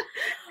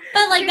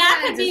 But like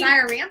that could be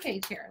desire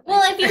rampage here.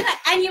 Well, if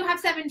you have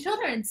 7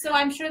 children, so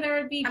I'm sure there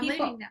would be people. I'm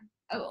leaving them.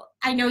 Oh,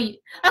 I know you.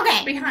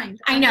 Okay.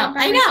 Behind. I know.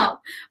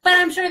 But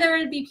I'm sure there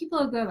would be people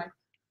who go like,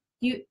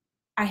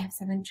 I have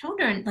 7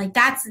 children. Like,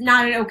 that's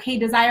not an okay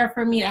desire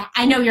for me.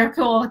 I know you're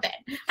cool with it.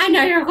 I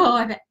know,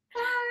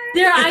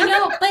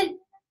 but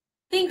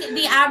think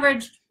the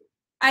average,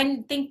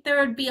 I think there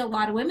would be a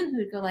lot of women who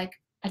would go like,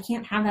 I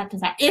can't have that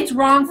desire. It's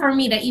wrong for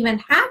me to even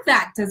have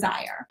that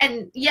desire.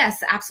 And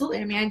yes, absolutely.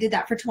 I mean, I did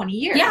that for 20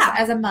 years. Yeah.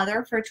 As a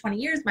mother for 20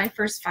 years, my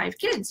first 5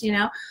 kids, you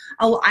know.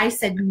 Oh, I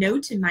said no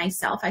to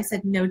myself. I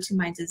said no to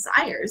my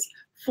desires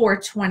for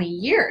 20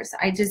 years.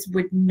 I just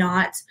would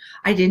not,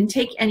 I didn't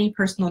take any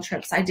personal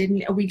trips.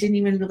 We didn't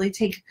even really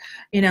take,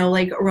 you know,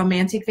 like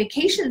romantic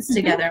vacations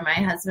together, my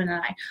husband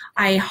and I.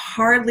 I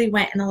hardly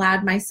went and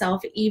allowed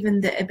myself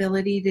even the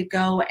ability to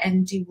go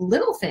and do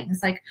little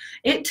things. Like,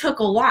 it took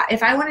a lot.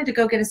 If I wanted to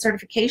go get a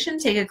certification,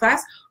 take a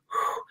class,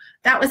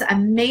 that was a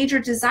major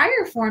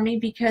desire for me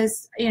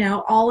because, you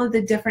know, all of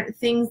the different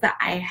things that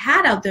I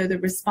had out there, the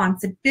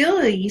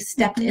responsibility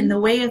stepped in the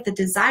way of the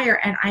desire,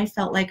 and I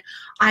felt like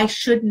I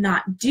should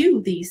not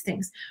do these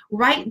things.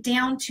 Right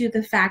down to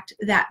the fact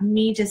that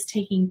me just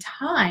taking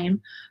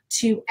time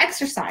to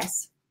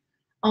exercise.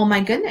 Oh my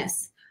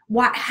goodness.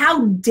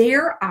 How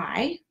dare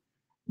I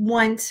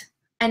want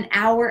an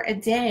hour a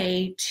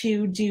day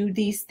to do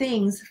these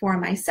things for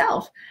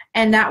myself?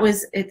 And that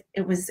was it.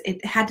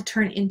 It had to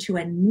turn into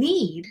a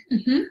need.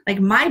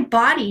 Like, my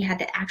body had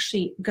to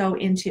actually go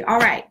into, all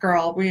right,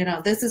 girl, you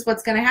know, this is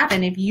what's going to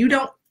happen if you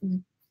don't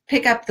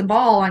pick up the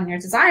ball on your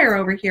desire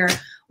over here.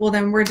 Well,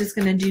 then we're just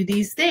going to do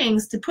these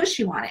things to push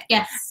you on it.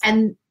 Yes.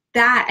 And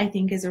that, I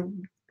think, is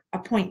a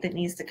point that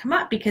needs to come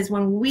up, because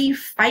when we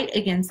fight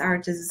against our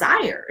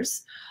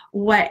desires,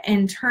 what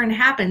in turn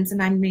happens,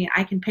 and I mean,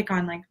 I can pick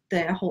on like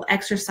the whole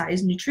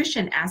exercise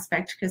nutrition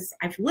aspect because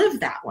I've lived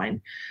that one.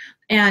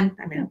 And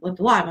I mean, I've lived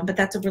a lot of them, but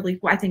that's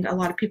I think a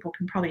lot of people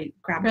can probably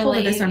grab hold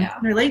of this one,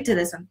 relate to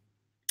this one.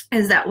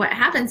 Is that what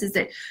happens is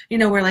that, you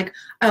know, we're like,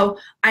 oh,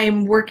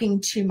 I'm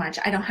working too much.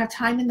 I don't have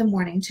time in the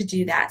morning to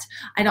do that.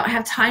 I don't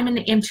have time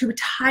I'm too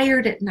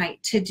tired at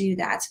night to do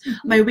that.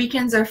 My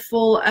weekends are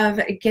full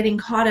of getting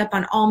caught up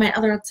on all my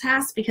other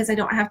tasks because I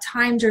don't have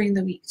time during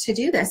the week to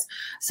do this.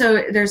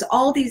 So there's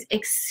all these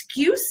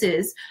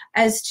excuses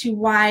as to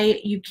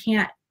why you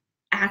can't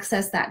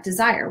access that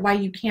desire, why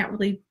you can't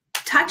really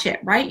touch it,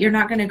 right? You're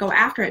not going to go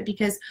after it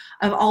because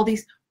of all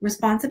these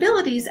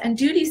responsibilities and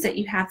duties that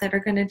you have that are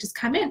going to just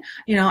come in.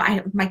 You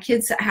know, my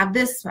kids have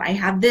this, I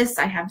have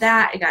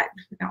that, I got,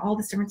 you know, all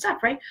this different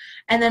stuff, right?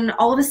 And then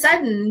all of a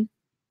sudden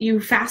you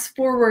fast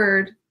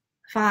forward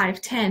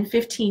 5, 10,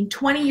 15,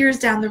 20 years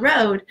down the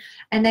road,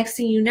 and next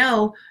thing you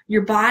know,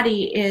 your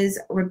body is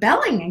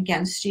rebelling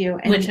against you.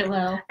 And, which it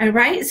will. And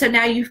right? So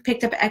now you've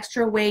picked up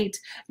extra weight,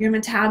 your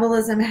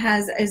metabolism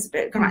has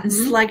gotten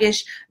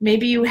sluggish,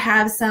 maybe you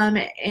have some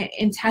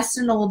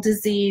intestinal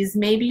disease,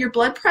 maybe your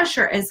blood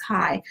pressure is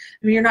high,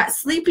 maybe you're not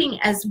sleeping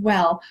as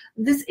well.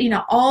 This, you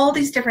know, all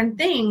these different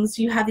things,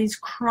 you have these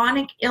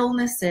chronic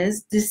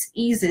illnesses,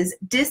 diseases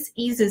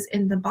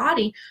in the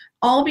body,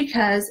 all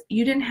because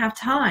you didn't have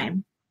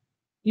time.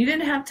 You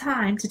didn't have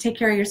time to take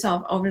care of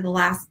yourself over the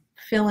last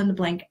fill in the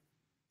blank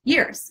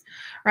years,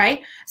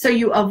 right? So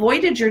you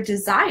avoided your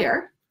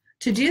desire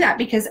to do that,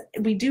 because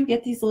we do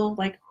get these little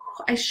like,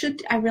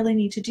 I really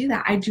need to do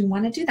that. I do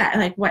want to do that.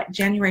 Like what,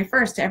 January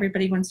 1st,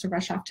 everybody wants to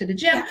rush off to the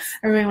gym. Yes.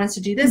 Everybody wants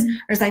to do this.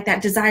 There's like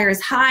that desire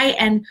is high,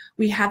 and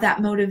we have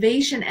that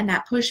motivation and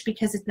that push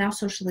because it's now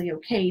socially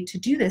okay to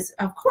do this.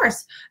 Of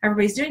course,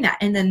 everybody's doing that.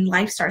 And then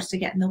life starts to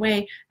get in the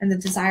way and the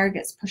desire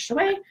gets pushed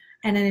away.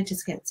 And then it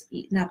just gets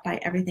eaten up by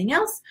everything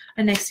else.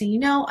 And next thing you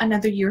know,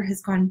 another year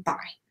has gone by.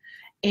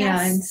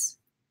 And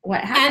what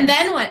happens? And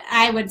then what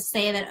I would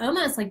say that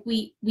almost like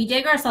we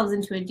dig ourselves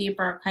into a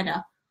deeper kind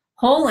of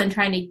hole in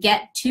trying to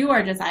get to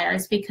our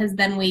desires, because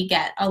then we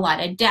get a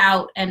lot of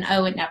doubt and,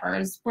 oh, it never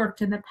has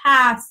worked in the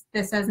past.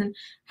 This doesn't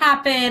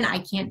happen. I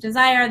can't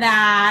desire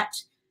that.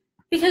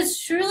 Because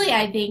truly,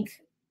 I think,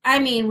 I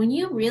mean, when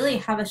you really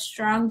have a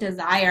strong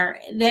desire,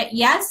 that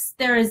yes,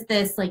 there is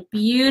this like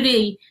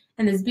beauty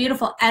and this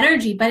beautiful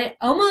energy, but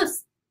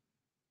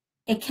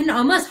it can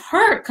almost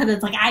hurt, because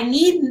it's like,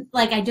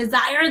 I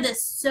desire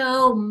this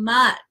so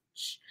much.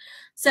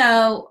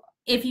 So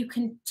if you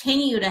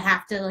continue to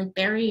have to like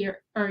bury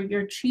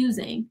you're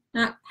choosing,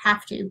 not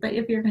have to, but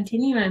if you're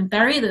continuing to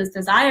bury those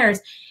desires,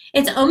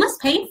 it's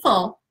almost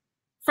painful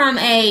from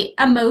a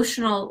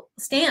emotional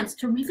stance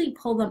to really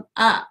pull them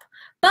up.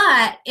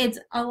 But it's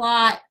a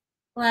lot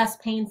less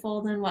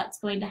painful than what's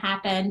going to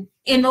happen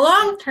in the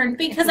long term,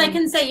 because I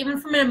can say, even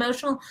from an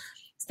emotional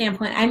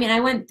standpoint, I mean, I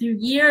went through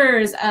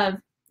years of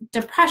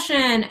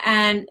depression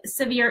and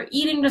severe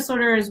eating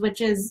disorders, which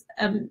is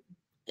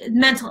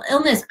mental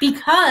illness,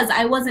 because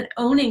I wasn't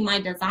owning my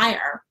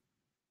desire.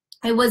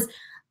 I was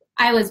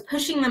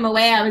pushing them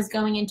away. I was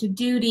going into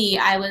duty.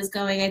 I was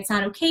going, it's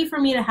not okay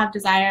for me to have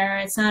desire.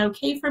 It's not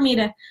okay for me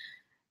to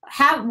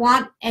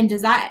want and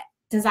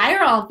desire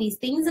all of these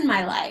things in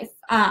my life.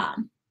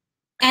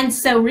 And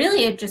so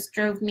really it just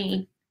drove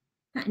me,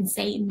 not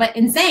insane, but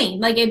insane.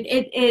 Like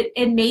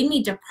it made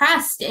me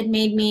depressed. It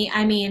made me,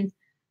 I mean,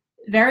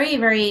 very,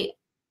 very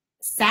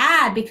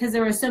sad, because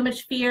there was so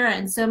much fear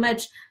and so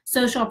much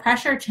social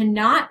pressure to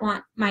not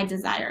want my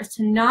desires,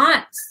 to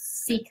not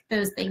seek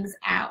those things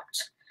out.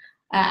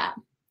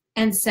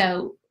 And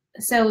so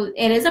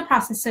it is a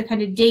process to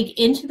kind of dig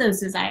into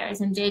those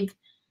desires and dig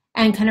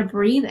and kind of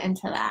breathe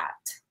into that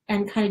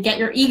and kind of get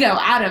your ego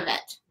out of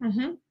it.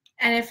 Mm-hmm.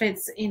 And if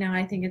it's,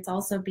 I think it's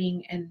also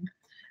being in,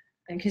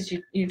 because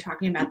you're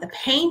talking about the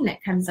pain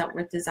that comes up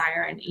with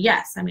desire. And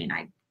yes, I mean,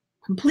 I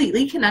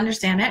completely can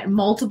understand it,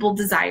 multiple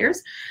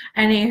desires.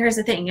 And here's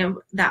the thing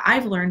that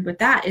I've learned with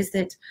that is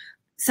that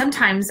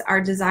sometimes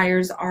our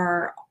desires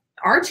are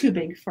too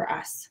big for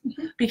us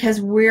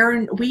because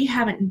we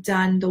haven't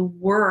done the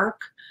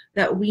work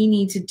that we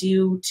need to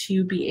do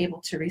to be able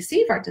to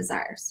receive our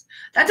desires.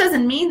 That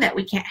doesn't mean that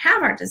we can't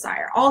have our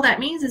desire. All that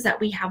means is that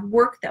we have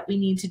work that we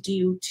need to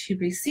do to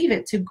receive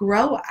it, to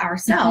grow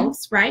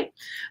ourselves, right?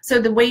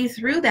 So the way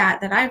through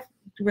that I've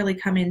really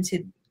come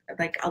into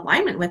like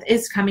alignment with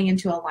is coming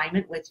into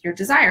alignment with your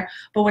desire.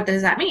 But what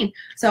does that mean?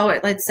 So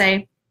let's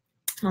say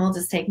I'll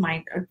just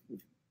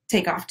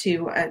take off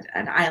to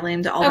an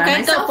island all by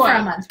myself for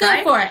a month,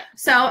 right? Go for it.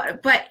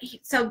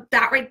 So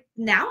that right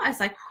now I was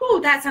like, whoo,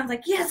 that sounds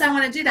like, yes, I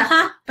want to do that.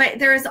 Uh-huh. But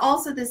there is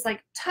also this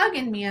like tug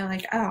in me. I'm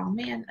like, oh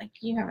man, like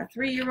you have a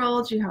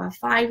 3-year-old, you have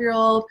a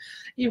 5-year-old,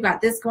 you've got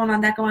this going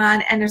on, that going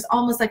on. And there's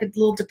almost like a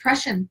little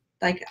depression.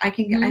 Like I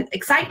can get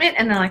excitement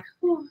and they're like,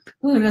 ooh,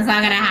 that's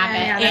not going to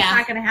happen. Yeah, that's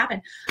not going to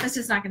happen. That's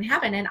just not going to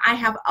happen. And I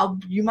have a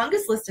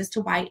humongous list as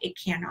to why it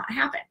cannot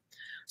happen.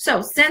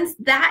 So since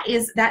that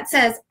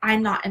says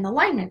I'm not in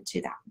alignment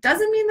to that,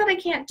 doesn't mean that I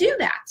can't do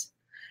that,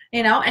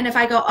 and if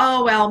I go,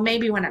 oh, well,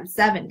 maybe when I'm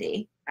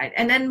 70, right?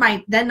 And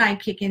then I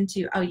kick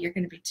into, oh, you're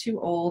going to be too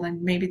old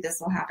and maybe this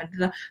will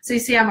happen. So you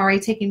see, I'm already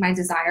taking my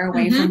desire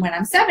away from when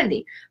I'm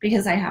 70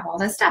 because I have all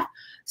this stuff.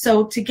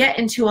 So to get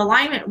into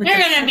alignment with you're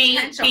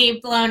going to be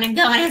blown and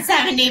going at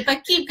 70,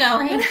 but keep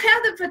going. I have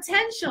the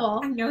potential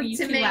I know you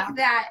to too make well.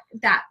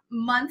 that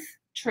month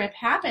trip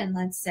happen,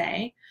 let's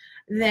say.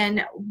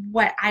 Then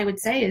what I would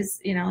say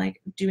is,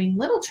 like doing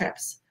little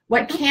trips.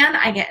 What can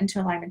I get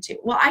into alignment to?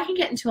 Well, I can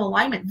get into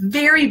alignment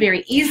very,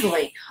 very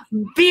easily.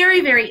 Very,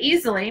 very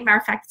easily. Matter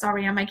of fact, it's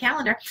already on my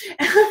calendar.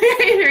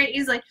 Very, very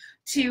easily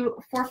to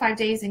 4 or 5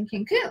 days in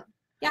Cancun.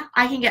 Yeah.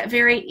 I can get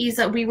very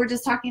easy. We were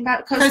just talking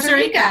about Costa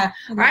Rica,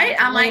 right?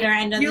 I'm like,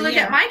 you look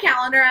at my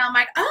calendar and I'm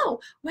like, oh,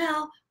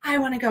 well, I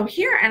want to go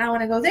here and I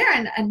want to go there.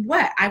 And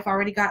what? I've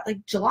already got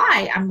like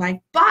July. I'm like,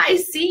 bye,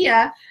 see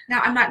ya. Now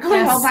I'm not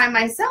going all by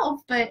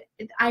myself, but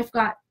I've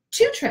got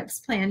 2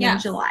 trips planned in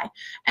July.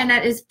 And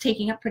that is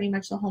taking up pretty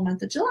much the whole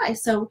month of July.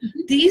 So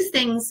these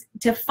things,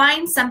 to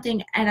find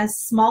something at a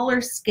smaller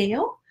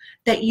scale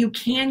that you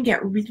can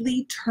get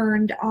really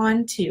turned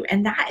on to.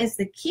 And that is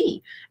the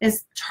key,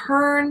 is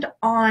turned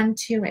on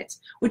to it,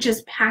 which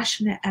is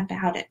passionate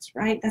about it,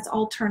 right? That's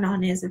all turn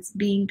on is. It's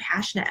being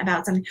passionate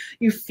about something.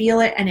 You feel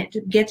it and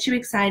it gets you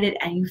excited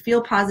and you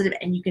feel positive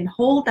and you can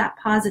hold that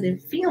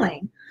positive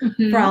feeling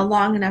for a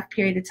long enough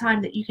period of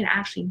time that you can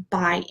actually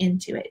buy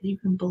into it. You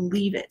can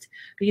believe it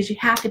because you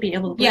have to be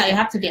able to believe it. You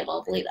have to be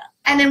able to believe it.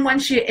 And then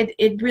once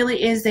it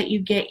really is that you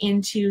get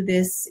into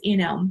this,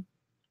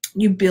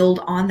 you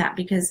build on that,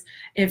 because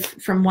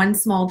if from one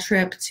small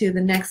trip to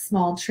the next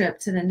small trip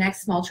to the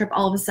next small trip,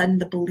 all of a sudden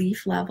the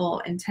belief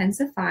level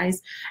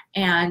intensifies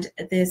and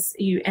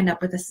you end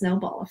up with a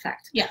snowball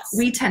effect. Yes.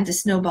 We tend to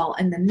snowball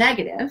in the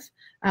negative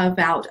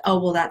about, oh,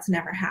 well, that's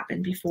never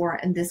happened before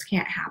and this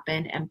can't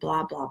happen and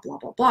blah, blah, blah,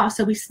 blah, blah.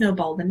 So we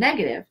snowball the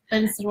negative.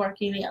 But it's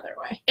working the other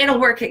way. It'll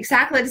work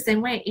exactly the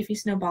same way if you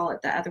snowball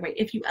it the other way,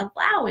 if you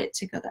allow it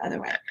to go the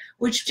other way,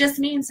 which just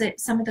means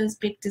that some of those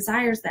big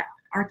desires that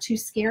are too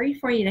scary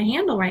for you to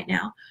handle right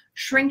now,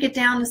 shrink it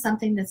down to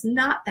something that's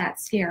not that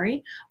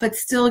scary, but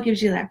still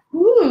gives you that,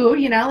 whoo,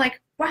 like,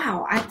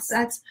 wow,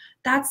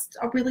 that's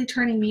really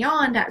turning me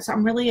on. So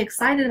I'm really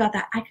excited about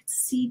that. I could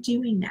see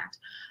doing that.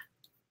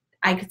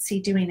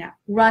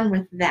 Run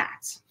with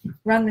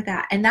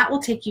that. And that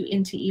will take you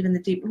into even the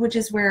deep, which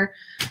is where,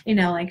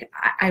 like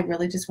I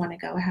really just want to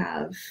go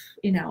have,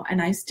 a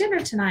nice dinner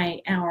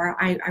tonight,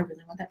 or I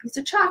really want that piece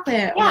of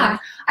chocolate. Yeah. Or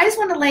I just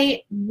want to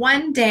lay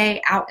one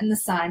day out in the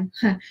sun.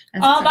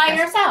 All by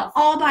yourself.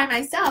 All by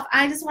myself.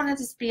 I just want to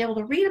just be able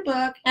to read a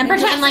book. And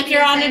pretend like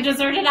you're on a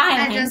deserted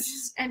island.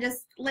 And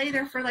just lay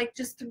there for like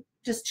just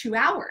 2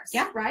 hours.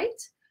 Yeah.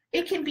 Right?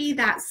 It can be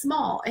that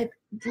small.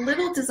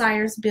 Little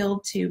desires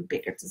build to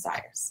bigger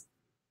desires.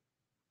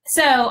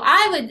 So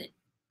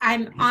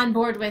I'm on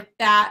board with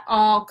that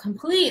all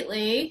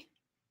completely.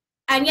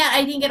 And yet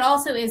I think it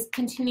also is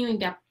continuing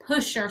to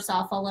push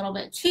yourself a little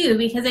bit too,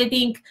 because I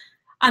think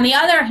on the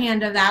other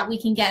hand of that,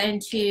 we can get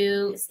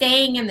into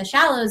staying in the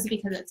shallows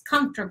because it's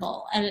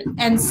comfortable.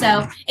 And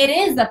so it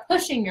is the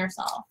pushing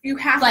yourself. You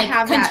have like to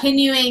have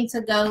continuing that.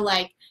 To go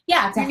like,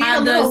 yeah, to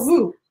have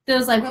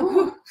those like,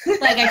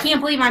 like, I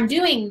can't believe I'm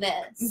doing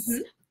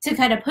this, to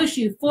kind of push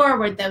you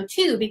forward though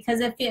too, because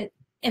if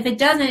it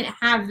doesn't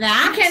have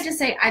that, you can't just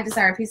say I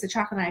desire a piece of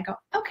chocolate and I go,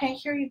 okay,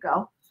 here you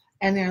go,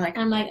 and they're like,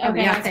 I'm like, okay, oh,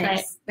 yeah, that's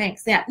right.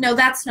 Thanks. Yeah, no,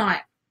 that's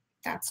not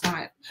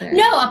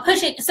no, a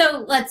pushing.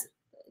 So let's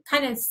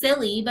kind of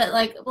silly, but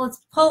like,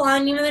 let's pull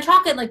on even the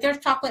chocolate. Like there's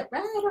chocolate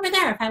right over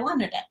there if I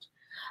wanted it,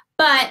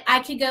 but I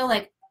could go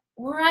like,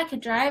 or I could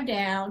drive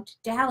down to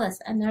Dallas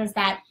and there's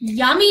that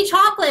yummy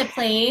chocolate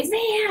place.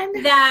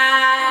 Man,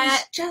 that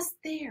was just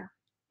there.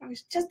 I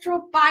just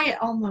drove by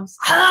it almost.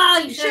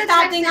 Oh, you should have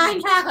stopped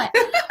on chocolate.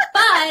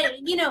 But,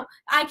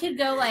 I could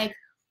go like,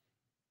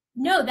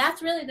 no,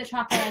 that's really the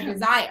chocolate I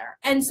desire.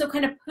 And so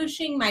kind of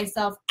pushing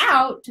myself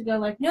out to go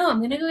like, no, I'm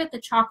going to go get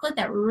the chocolate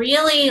that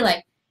really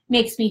like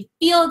makes me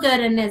feel good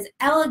and is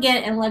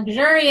elegant and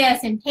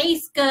luxurious and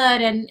tastes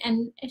good and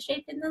is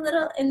shaped in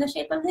the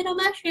shape of little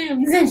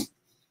mushrooms.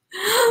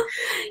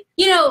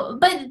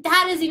 But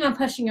that is even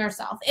pushing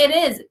yourself. It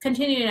is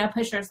continuing to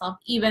push yourself,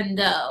 even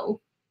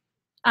though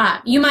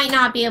you might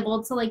not be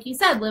able to, like you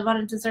said, live on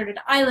a deserted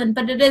island,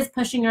 but it is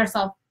pushing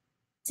yourself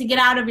to get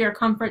out of your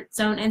comfort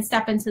zone and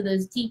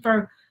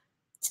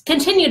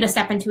continue to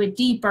step into a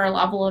deeper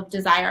level of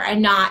desire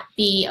and not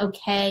be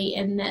okay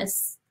in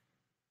this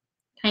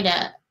kind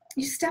of.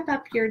 You step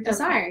up your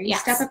desire. You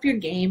Yes. step up your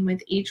game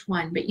with each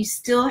one, but you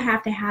still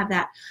have to have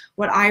that,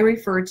 what I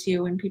refer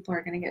to, and people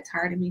are going to get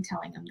tired of me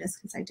telling them this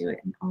because I do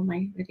it in all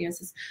my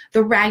videos, is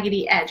the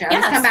raggedy edge. I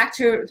always come back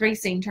to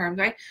racing terms,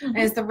 right? Mm-hmm. And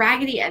it's the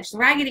raggedy edge. The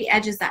raggedy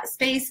edge is that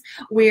space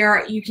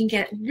where you can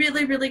get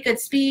really, really good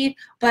speed,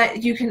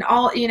 but you can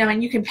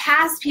and you can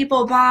pass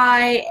people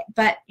by,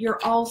 but you're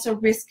also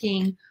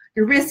risking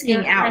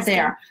out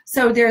there.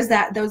 So there's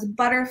those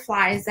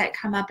butterflies that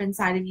come up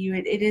inside of you.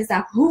 It is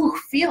that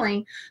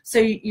feeling. So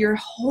you're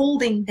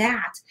holding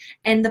that,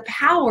 and the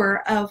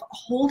power of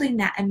holding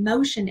that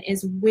emotion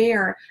is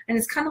where, and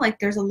it's kind of like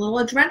there's a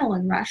little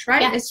adrenaline rush,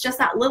 right? Yeah. It's just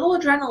that little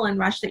adrenaline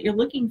rush that you're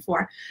looking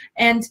for.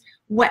 And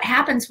what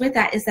happens with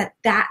that is that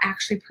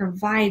actually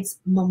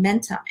provides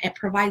momentum. It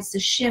provides the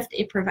shift.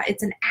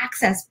 It's an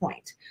access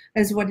point,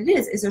 is what it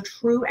is a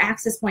true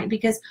access point,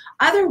 because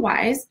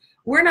otherwise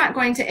we're not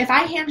going to, if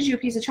I handed you a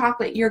piece of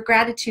chocolate, your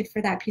gratitude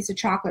for that piece of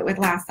chocolate would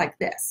last like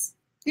this.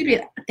 You'd be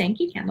like, thank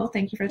you, Kendall.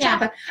 Thank you for the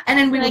chocolate. And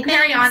then we would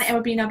carry on. It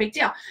would be no big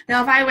deal.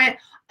 Now, if I went,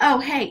 oh,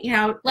 hey,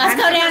 let's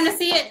go down to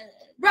see it.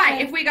 Right.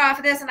 If we go off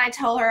of this and I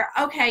tell her,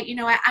 okay, you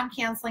know what, I'm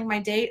canceling my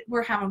date.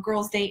 We're having a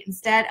girls' date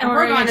instead. And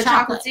we're going to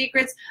Chocolate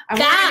Secrets. And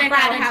we're going to go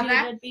have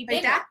that.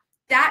 Like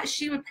that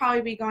she would probably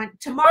be going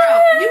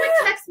tomorrow. You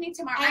would text me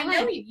tomorrow. I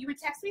know you. You would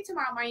text me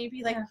tomorrow morning. You'd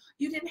be like,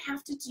 you didn't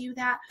have to do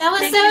that. That was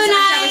so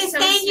nice.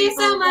 Thank you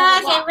so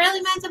much. It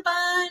really meant a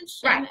bunch.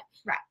 Right.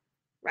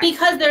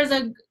 Because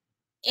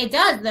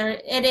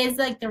it is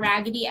like the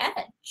raggedy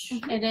edge.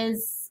 Mm-hmm. It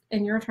is,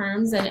 in your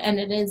terms, and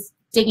it is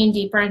digging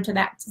deeper into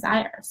that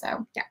desire.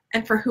 So yeah.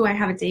 And for who I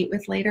have a date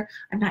with later,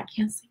 I'm not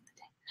canceling the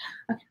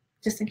date. Okay.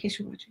 Just in case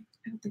you're watching.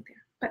 I don't think they are.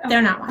 But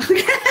they're not watching.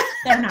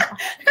 They're not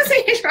watching. Just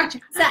in case you're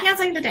watching. I'm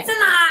canceling the date.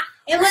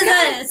 It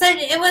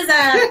was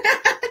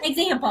a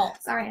example.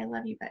 Sorry, I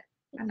love you, but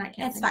I'm not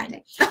canceling the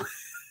date.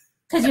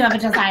 Because you have a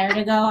desire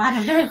to go on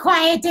a very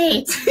quiet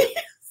date.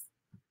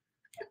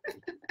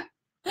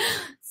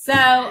 So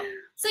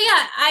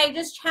yeah, I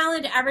just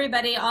challenge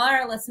everybody, all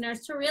our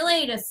listeners, to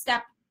really just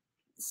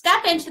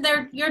step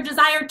into your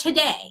desire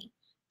today.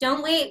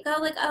 Don't wait, go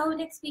like, oh,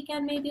 next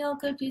weekend maybe I'll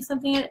go do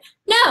something.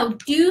 No,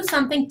 do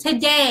something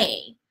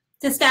today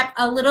to step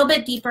a little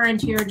bit deeper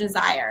into your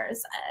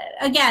desires.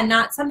 Again,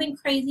 not something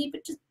crazy,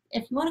 but just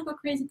if you want to go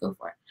crazy, go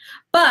for it.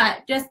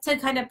 But just to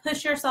kind of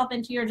push yourself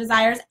into your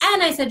desires.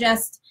 And I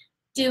suggest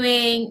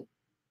taking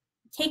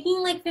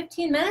like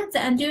 15 minutes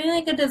and doing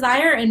like a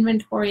desire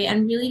inventory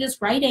and really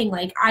just writing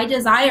like, I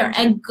desire,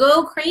 and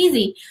go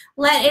crazy.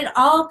 Let it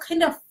all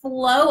kind of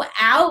flow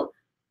out.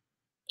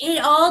 You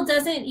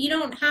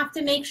don't have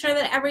to make sure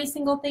that every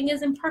single thing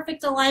is in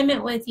perfect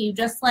alignment with you.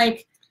 Just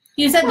like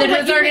you said, the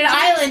deserted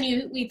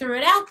island, we threw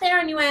it out there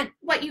and you went.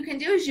 What you can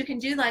do is you can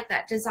do like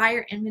that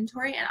desire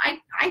inventory. And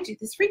I do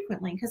this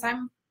frequently because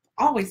I'm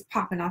always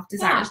popping off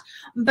desires.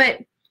 Yeah. But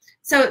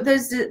so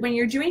when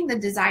you're doing the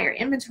desire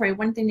inventory,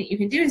 one thing that you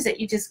can do is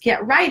that you just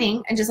get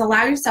writing and just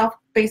allow yourself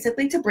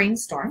basically to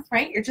brainstorm,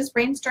 right? You're just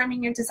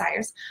brainstorming your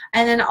desires.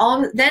 And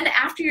then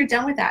after you're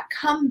done with that,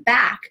 come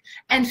back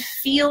and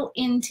feel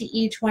into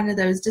each one of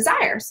those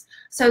desires.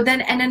 So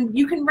then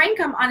you can rank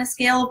them on a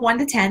scale of 1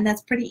 to 10.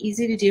 That's pretty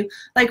easy to do.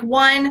 Like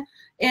 1,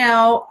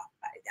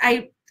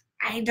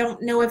 I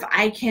don't know if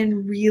I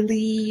can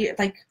really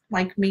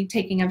like me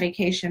taking a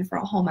vacation for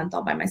a whole month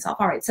all by myself.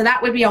 All right, so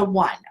that would be a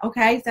 1.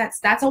 Okay,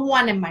 that's a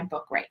 1 in my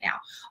book right now.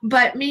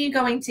 But me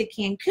going to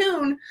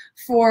Cancun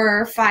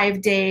for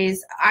 5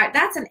 days,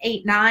 that's an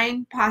 8,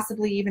 9,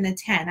 possibly even a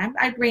 10.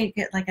 I'd rank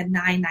it like a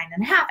 9,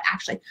 9.5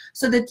 actually.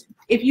 So that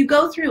if you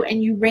go through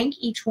and you rank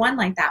each one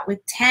like that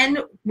with 10,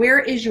 where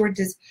is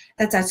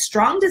that's a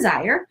strong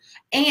desire,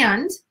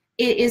 and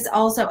it is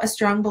also a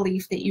strong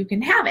belief that you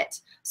can have it.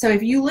 So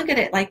if you look at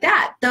it like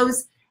that,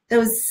 those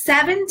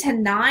 7 to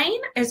 9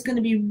 is going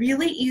to be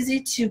really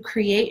easy to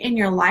create in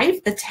your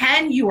life. The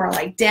 10 you are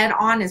like dead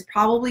on is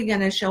probably going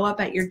to show up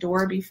at your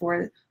door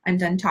before I'm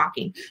done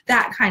talking,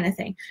 that kind of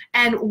thing.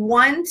 And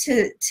 1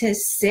 to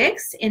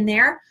 6 in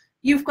there,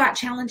 you've got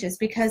challenges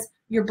because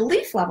your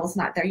belief level's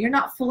not there. You're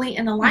not fully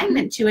in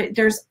alignment to it.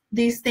 There's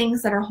these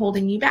things that are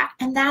holding you back,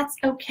 and that's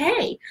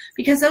okay,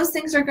 because those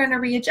things are going to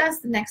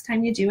readjust the next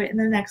time you do it, and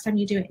the next time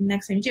you do it, and the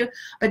next time you do it.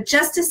 But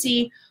just to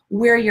see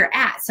where you're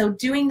at. So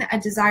doing a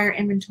desire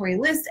inventory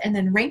list and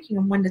then ranking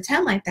them 1 to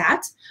 10 like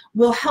that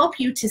will help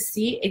you to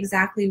see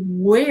exactly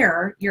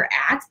where you're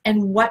at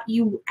and what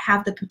you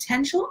have the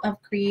potential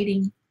of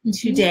creating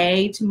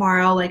today,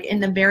 tomorrow, like in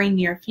the very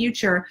near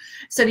future,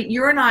 so that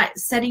you're not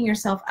setting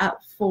yourself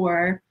up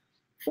for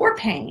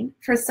pain,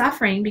 for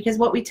suffering. Because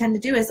what we tend to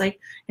do is, like,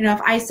 you know, if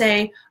I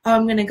say, oh,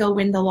 I'm going to go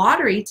win the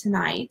lottery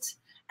tonight,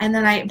 and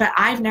then but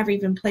I've never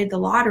even played the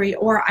lottery,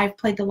 or I've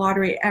played the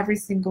lottery every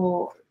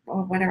single,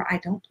 or whatever, I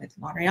don't play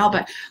the lottery at all,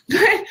 but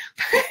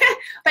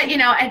you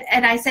know,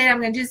 and I say I'm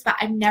going to do this, but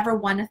I've never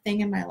won a thing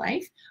in my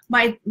life.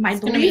 My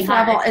belief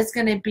level is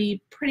going to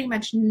be pretty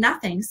much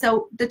nothing.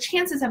 So the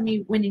chances of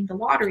me winning the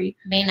lottery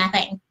be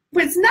nothing.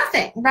 Was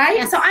nothing, right?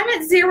 Yes. So I'm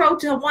at 0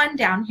 to 1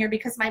 down here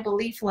because my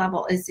belief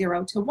level is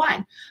 0 to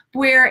 1.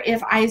 Where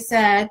if I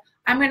said,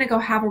 I'm going to go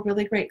have a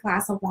really great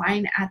glass of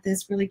wine at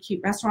this really cute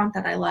restaurant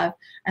that I love,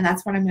 and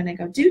that's what I'm going to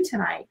go do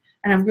tonight,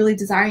 and I'm really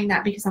desiring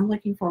that because I'm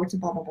looking forward to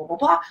blah, blah, blah, blah,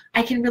 blah,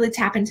 I can really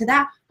tap into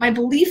that. My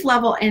belief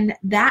level in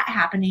that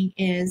happening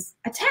is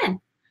a 10.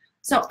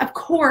 So, of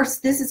course,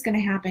 this is going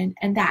to happen,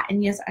 and that.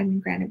 And yes, I mean,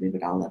 granted, we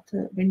would all love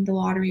to win the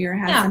lottery or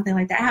have something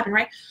like that happen,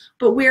 right?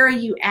 But where are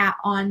you at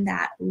on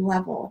that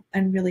level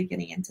and really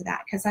getting into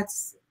that? Because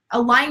that's,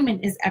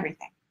 alignment is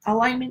everything.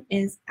 Alignment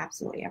is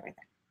absolutely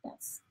everything.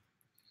 Yes.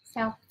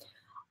 So,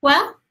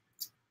 well,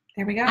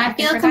 there we go. I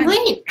feel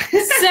complete.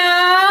 So,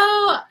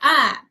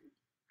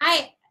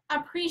 I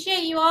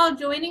appreciate you all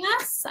joining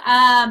us.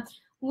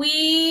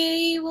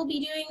 We will be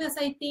doing this,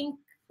 I think,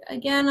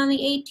 again on the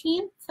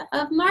 18th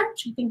of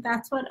March. I think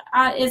that's what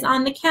is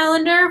on the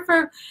calendar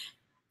for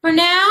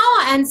now.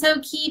 And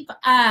so keep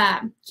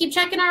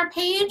checking our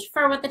page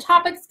for what the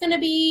topic's going to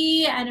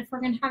be, and if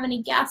we're going to have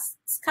any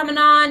guests coming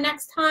on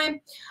next time.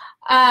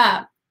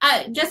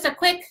 Just a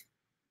quick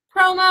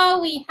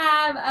promo: we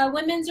have a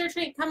women's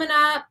retreat coming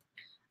up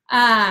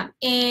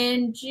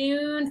in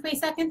June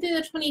 22nd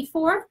through the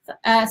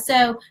 24th.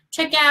 So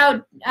check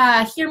out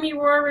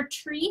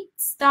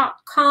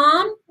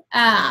hearmeroarretreats.com.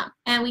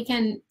 And we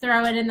can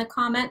throw it in the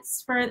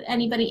comments for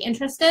anybody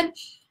interested.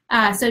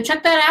 So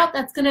check that out.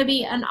 That's going to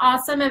be an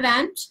awesome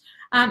event.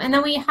 And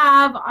then we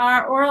have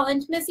our oral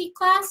intimacy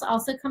class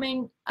also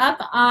coming up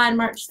on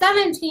March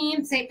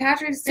 17th. St.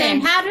 Patrick's Day.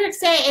 St. Patrick's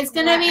Day. It's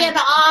going to be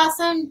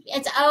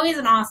it's always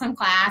an awesome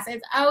class.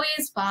 It's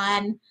always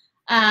fun.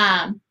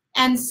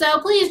 And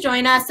so please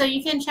join us. So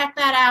you can check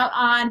that out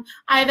on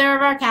either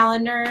of our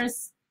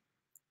calendars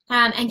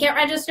and get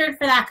registered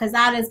for that, because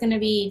that is going to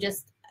be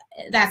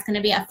that's going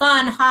to be a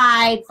fun,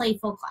 high,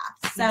 playful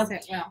class. So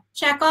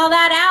check all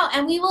that out,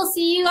 and we will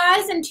see you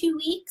guys in 2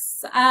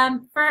 weeks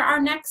for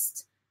our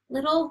next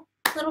little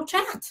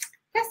chat.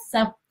 Yes.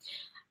 So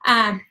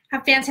have a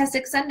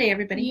fantastic Sunday,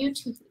 everybody. You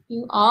too.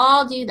 You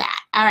all do that.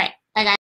 All right.